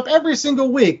Comic Shop every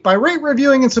single week by rate,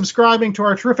 reviewing, and subscribing to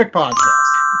our terrific podcast.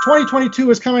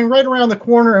 2022 is coming right around the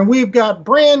corner, and we've got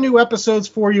brand new episodes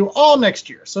for you all next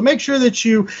year. So make sure that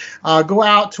you go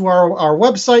out to our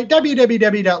website,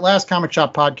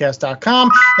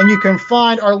 www.lastcomicshoppodcast.com, and you can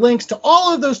find our links to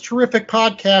all of those terrific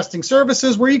podcasting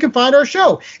services where you can find our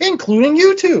show, including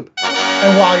YouTube.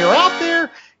 And while you're out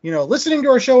there, listening to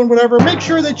our show and whatever, make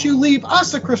sure that you leave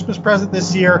us a Christmas present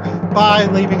this year by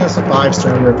leaving us a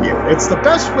 5-star review. It's the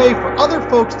best way for other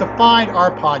folks to find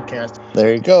our podcast.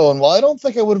 There you go. And while I don't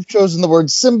think I would have chosen the word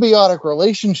symbiotic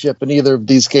relationship in either of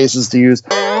these cases to use,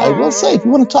 I will say, if you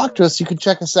want to talk to us, you can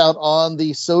check us out on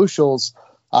the socials,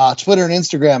 Twitter and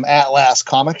Instagram at Last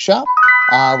Comic Shop,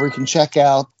 where you can check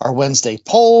out our Wednesday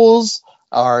polls,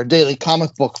 our daily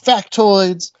comic book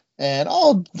factoids, and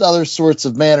all other sorts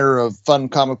of manner of fun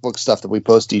comic book stuff that we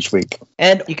post each week.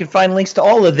 And you can find links to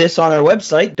all of this on our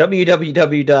website,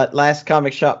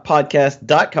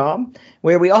 www.lastcomicshoppodcast.com,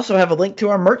 where we also have a link to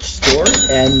our merch store.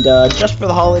 And just for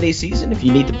the holiday season, if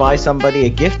you need to buy somebody a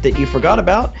gift that you forgot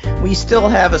about, we still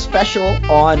have a special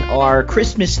on our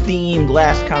Christmas-themed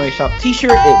Last Comic Shop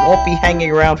t-shirt. It won't be hanging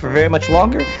around for very much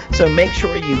longer, so make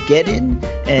sure you get in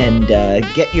and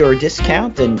get your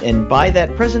discount and buy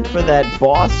that present for that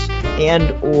boss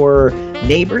and or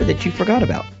neighbor that you forgot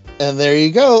about. And there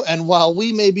you go. And while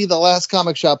we may be the Last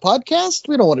Comic Shop podcast,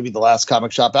 we don't want to be the last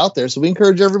comic shop out there. So we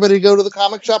encourage everybody to go to the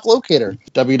Comic Shop Locator,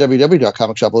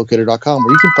 www.comicshoplocator.com,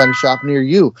 where you can find a shop near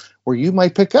you where you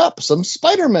might pick up some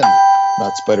Spider-Man,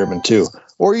 not Spider-Man 2,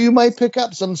 or you might pick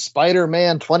up some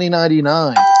Spider-Man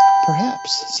 2099,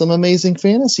 perhaps some Amazing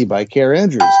Fantasy by Care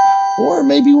Andrews, or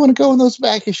maybe you want to go in those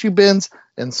back issue bins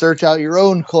and search out your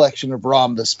own collection of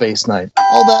Rom the Space Knight.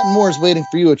 All that and more is waiting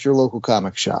for you at your local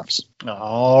comic shops.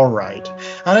 All right.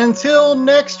 And until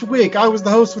next week, I was the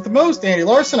host with the most, Andy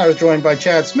Larson. I was joined by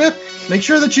Chad Smith. Make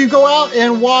sure that you go out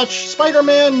and watch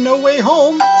Spider-Man No Way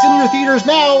Home. It's in your theaters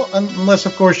now, unless,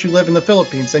 of course, you live in the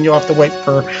Philippines. Then you'll have to wait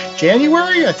for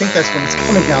January. I think that's when it's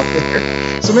coming out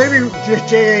there. So maybe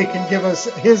J.A. can give us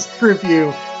his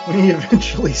review when he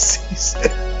eventually sees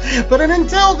it. But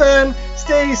until then,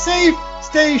 stay safe,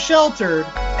 stay sheltered,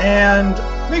 and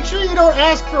make sure you don't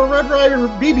ask for a Red Ryder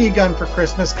BB gun for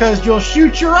Christmas, because you'll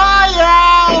shoot your eye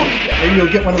out! Maybe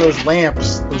you'll get one of those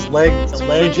lamps, those legs.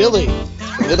 Fragilli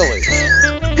from Italy.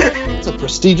 It's a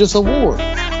prestigious award.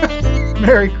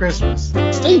 Merry Christmas.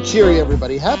 Stay cheery,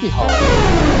 everybody. Happy holidays.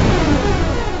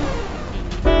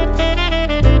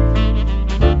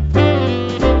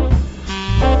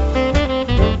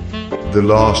 The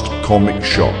Last Comic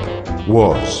Shop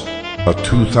was a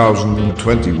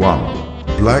 2021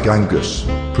 Black Angus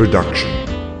production.